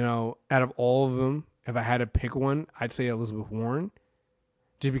 Out of all of them, if I had to pick one, I'd say Elizabeth Warren,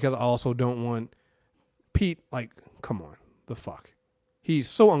 just because I also don't want Pete. Like, come on, the fuck, he's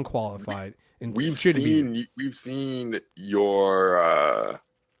so unqualified. And we've seen your.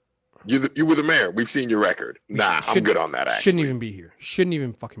 You were the mayor. We've seen your record. I'm good on that, actually. Shouldn't even be here. Shouldn't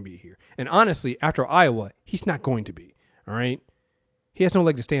even fucking be here. And honestly, after Iowa, he's not going to be. All right? He has no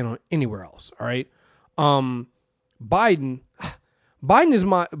leg to stand on anywhere else. All right? Biden is,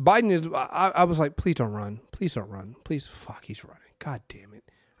 I was like, please don't run. Please don't run. Please, fuck, he's running. God damn it.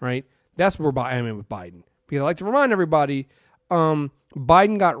 Right? That's where I am with Biden. Because I like to remind everybody,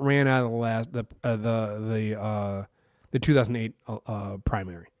 Biden got ran out of the 2008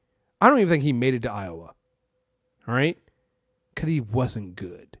 primary. I don't even think he made it to Iowa. All right? Because he wasn't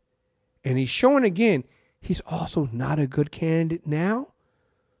good. And he's showing again, he's also not a good candidate now.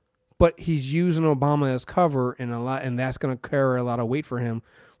 But he's using Obama as cover and that's going to carry a lot of weight for him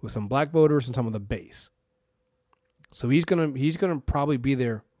with some black voters and some of the base. So he's gonna probably be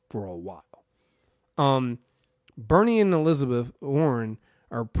there for a while. Bernie and Elizabeth Warren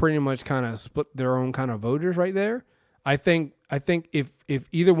are pretty much kind of split their own kind of voters right there. I think if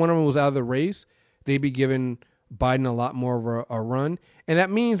either one of them was out of the race, they'd be giving Biden a lot more of a run, and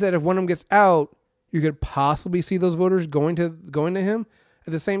that means that if one of them gets out, you could possibly see those voters going to him.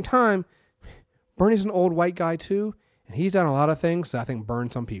 At the same time, Bernie's an old white guy too, and he's done a lot of things that I think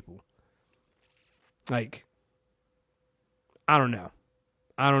burn some people. Like, I don't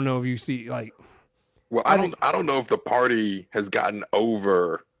know if you see like. Well, I don't know if the party has gotten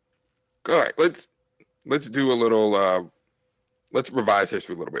over. All right, let's do a little. Let's revise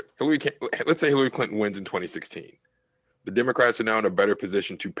history a little bit. Let's say Hillary Clinton wins in 2016. The Democrats are now in a better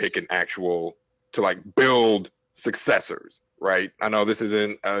position to pick to build successors, right? I know this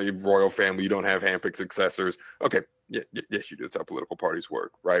isn't a royal family. You don't have handpicked successors. Okay, yes, you do. It's how political parties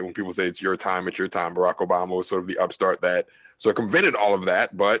work, right? When people say it's your time, Barack Obama was sort of the upstart that circumvented all of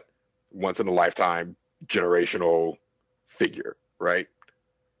that, but once in a lifetime generational figure, right?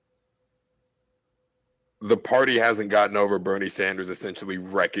 The party hasn't gotten over Bernie Sanders essentially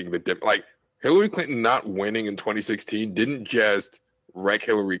wrecking Hillary Clinton not winning in 2016 didn't just wreck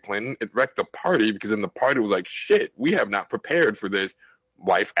Hillary Clinton. It wrecked the party because then the party was like, shit, we have not prepared for this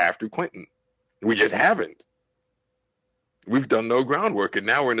life after Clinton. We just haven't. We've done no groundwork. And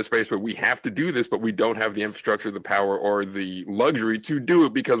now we're in a space where we have to do this, but we don't have the infrastructure, the power, or the luxury to do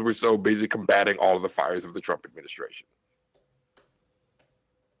it because we're so busy combating all of the fires of the Trump administration.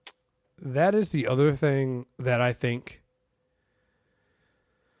 That is the other thing that I think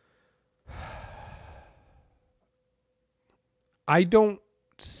I don't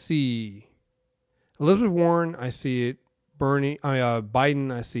see. Elizabeth Warren, I see it.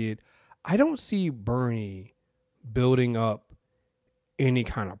 Biden, I see it. I don't see Bernie building up any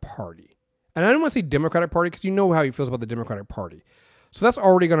kind of party. And I don't want to say Democratic Party because you know how he feels about the Democratic Party. So that's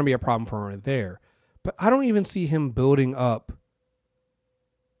already going to be a problem for him right there. But I don't even see him building up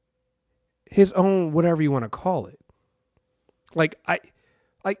his own, whatever you want to call it.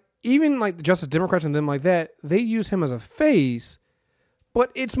 Even the Justice Democrats and them like that, they use him as a face,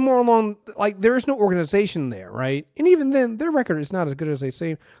 but it's more along, there is no organization there, right? And even then, their record is not as good as they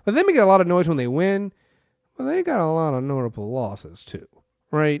seem. But they make a lot of noise when they win, but they got a lot of notable losses too,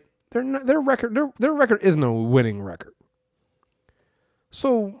 right? Their record isn't a winning record.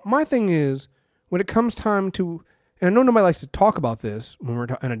 So my thing is, when it comes time to, and I know nobody likes to talk about this when we're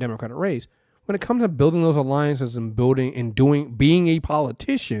in a Democratic race, when when it comes to building those alliances and being a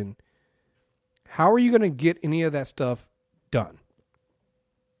politician, how are you going to get any of that stuff done?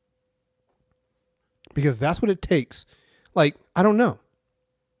 Because that's what it takes. Like, I don't know.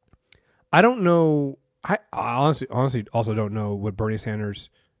 I honestly also don't know what Bernie Sanders'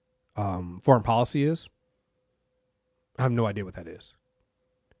 foreign policy is. I have no idea what that is.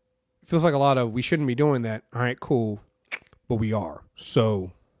 It feels like a lot of, we shouldn't be doing that. All right, cool. But we are.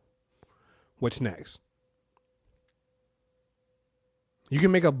 So what's next? You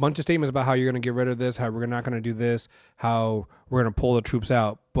can make a bunch of statements about how you're going to get rid of this, how we're not going to do this, how we're going to pull the troops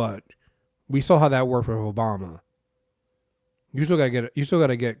out. But we saw how that worked with Obama. You still got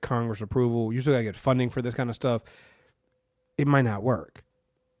to get Congress approval. You still got to get funding for this kind of stuff. It might not work.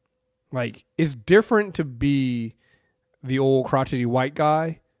 Like, it's different to be the old crotchety white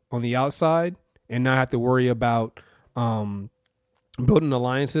guy on the outside and not have to worry about building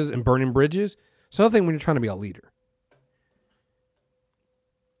alliances and burning bridges. It's another thing when you're trying to be a leader.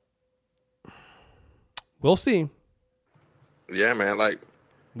 We'll see. Yeah, man. Like,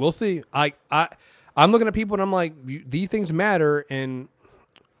 we'll see. I'm looking at people and I'm like, these things matter, and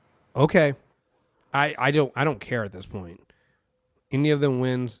okay, I don't care at this point. Any of them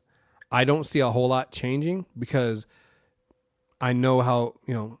wins, I don't see a whole lot changing because I know how,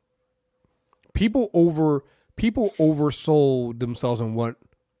 people oversold themselves on what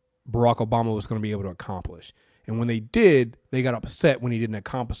Barack Obama was going to be able to accomplish, and when they did, they got upset when he didn't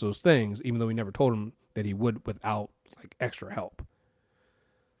accomplish those things, even though he never told them that he would without like extra help.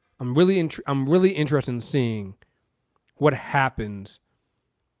 I'm really interested in seeing what happens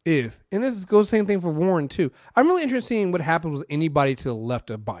if, and this goes the same thing for Warren too. I'm really interested in seeing what happens with anybody to the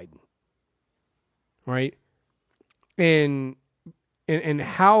left of Biden, right? And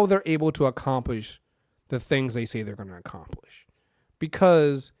how they're able to accomplish the things they say they're going to accomplish,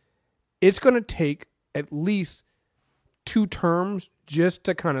 because it's going to take at least 2 terms just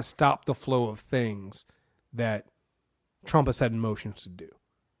to kind of stop the flow of things that Trump has set in motion to do,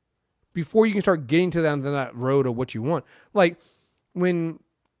 before you can start getting to that road of what you want. Like,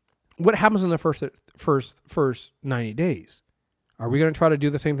 what happens in the first 90 days? Are we going to try to do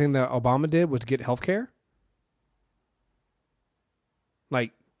the same thing that Obama did, was get health care?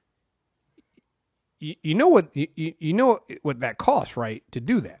 Like, you know what that costs, right? To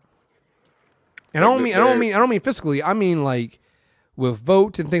do that. And I don't mean physically. I mean like with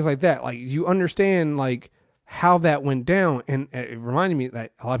votes and things like that. Like, you understand like how that went down, and it reminded me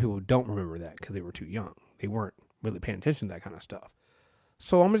that a lot of people don't remember that because they were too young. They weren't really paying attention to that kind of stuff.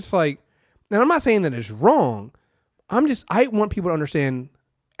 So I'm just like, and I'm not saying that it's wrong. I want people to understand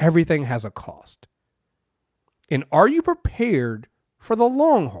everything has a cost. And are you prepared for the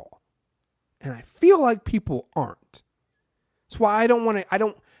long haul? And I feel like people aren't. That's why I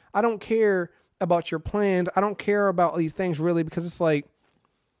don't care about your plans. I don't care about these things really, because it's like,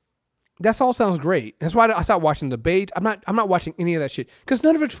 that's all sounds great. That's why I stopped watching debates. I'm not watching any of that shit because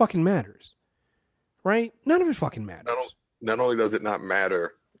none of it fucking matters, right? None of it fucking matters. Not only does it not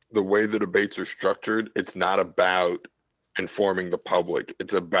matter, the way the debates are structured, it's not about informing the public.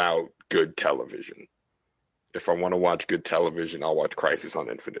 It's about good television. If I want to watch good television, I'll watch Crisis on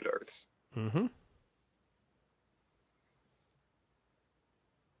Infinite Earths. Mm-hmm.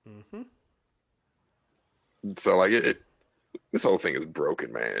 Mm-hmm. So like this whole thing is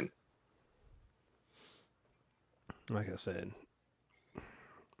broken, man. Like I said,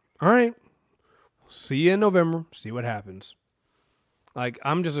 all right, see you in November. See what happens. Like,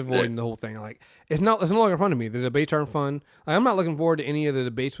 I'm just avoiding the whole thing. Like, it's no longer fun to me. The debates aren't fun. Like, I'm not looking forward to any of the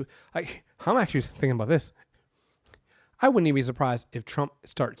debates. I'm actually thinking about this. I wouldn't even be surprised if Trump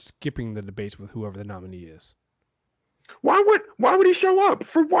starts skipping the debates with whoever the nominee is. Why would he show up?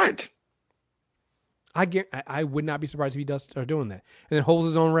 For what? I would not be surprised if he does start doing that and then holds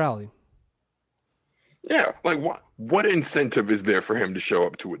his own rally. Yeah, like what incentive is there for him to show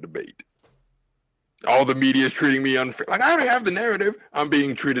up to a debate? All the media is treating me unfair. Like, I already have the narrative. I'm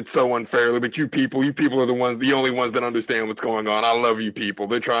being treated so unfairly, but you people are the only ones that understand what's going on. I love you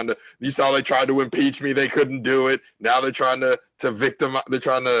people. You saw they tried to impeach me. They couldn't do it. Now they're trying to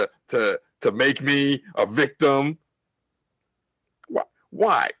make me a victim.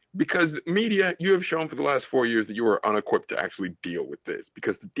 Why? Because media, you have shown for the last 4 years that you are unequipped to actually deal with this.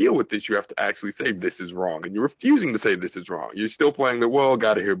 Because to deal with this, you have to actually say this is wrong. And you're refusing to say this is wrong. You're still playing the, well,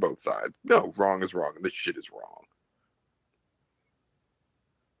 got to hear both sides. No, wrong is wrong. And this shit is wrong.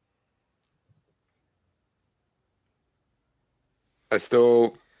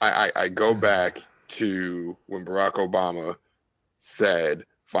 I go back to when Barack Obama said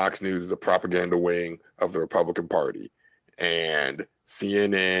Fox News is a propaganda wing of the Republican Party. And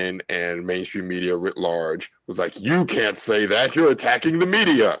CNN and mainstream media writ large was like, you can't say that. You're attacking the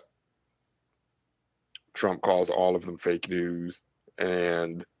media. Trump calls all of them fake news.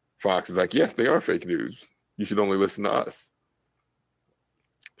 And Fox is like, yes, they are fake news. You should only listen to us.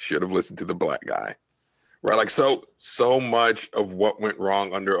 Should have listened to the black guy. Right? Like, so much of what went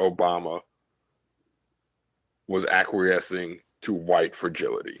wrong under Obama was acquiescing to white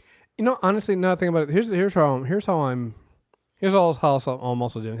fragility. You know, honestly, nothing about it. Here's how I'm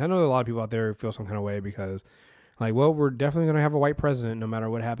also doing. I know there are a lot of people out there who feel some kind of way because, like, well, we're definitely going to have a white president no matter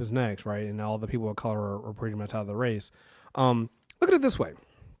what happens next, right? And all the people of color are pretty much out of the race. Look at it this way.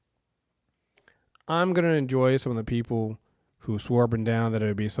 I'm going to enjoy some of the people who swore up and down that it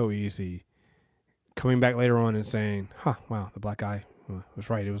would be so easy coming back later on and saying, wow, the black guy was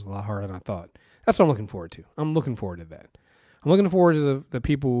right. It was a lot harder than I thought. That's what I'm looking forward to. I'm looking forward to that. I'm looking forward to the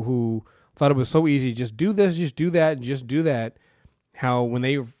people who thought it was so easy. Just do this, just do that, and just do that. How when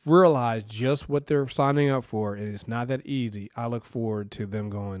they realize just what they're signing up for, and it's not that easy, I look forward to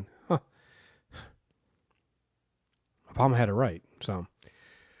them going, Obama had it right. So,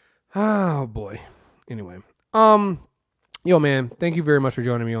 oh boy. Anyway, yo man, thank you very much for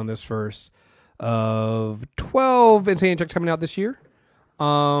joining me on this first of 12 Insane Checks coming out this year.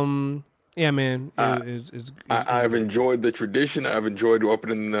 Yeah, man. I've enjoyed the tradition. I've enjoyed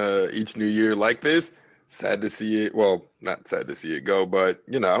opening each new year like this. Sad to see it. Well, not sad to see it go, but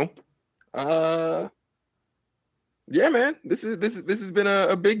yeah, man. This has been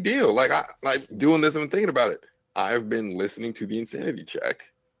a big deal. Like doing this and thinking about it. I've been listening to the Insanity Check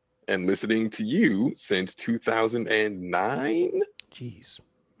and listening to you since 2009. Jeez,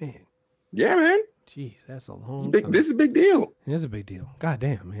 man. Yeah, man. Jeez, that's a long time. This is a big deal. It is a big deal. God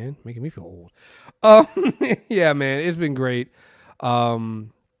damn, man. Making me feel old. Yeah, man. It's been great.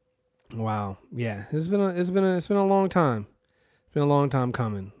 Wow. Yeah. It's been a long time. It's been a long time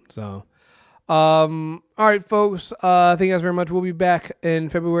coming. So, all right, folks. Thank you guys very much. We'll be back in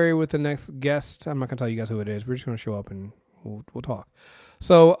February with the next guest. I'm not gonna tell you guys who it is. We're just gonna show up and we'll talk.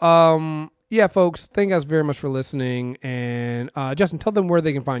 So, yeah, folks. Thank you guys very much for listening. And Justin, tell them where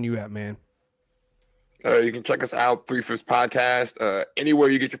they can find you at, man. You can check us out, 3/5 Podcast. Anywhere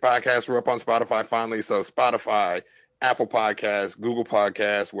you get your podcasts, we're up on Spotify finally. So Spotify, Apple Podcasts, Google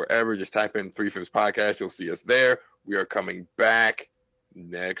Podcasts, wherever, just type in 3/5 Podcast. You'll see us there. We are coming back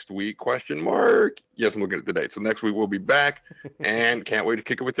next week, ? Yes, I'm looking at the date. So next week we'll be back and can't wait to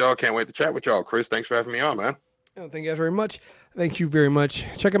kick it with y'all. Can't wait to chat with y'all. Chris, thanks for having me on, man. Thank you guys very much. Thank you very much.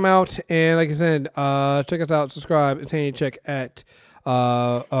 Check them out. And like I said, check us out, subscribe, Insanity Check at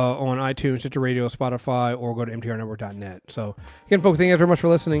on iTunes, Stitcher Radio, Spotify, or go to mtrnetwork.net. So again, folks, thank you guys very much for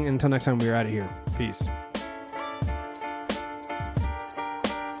listening. Until next time, we are out of here. Peace.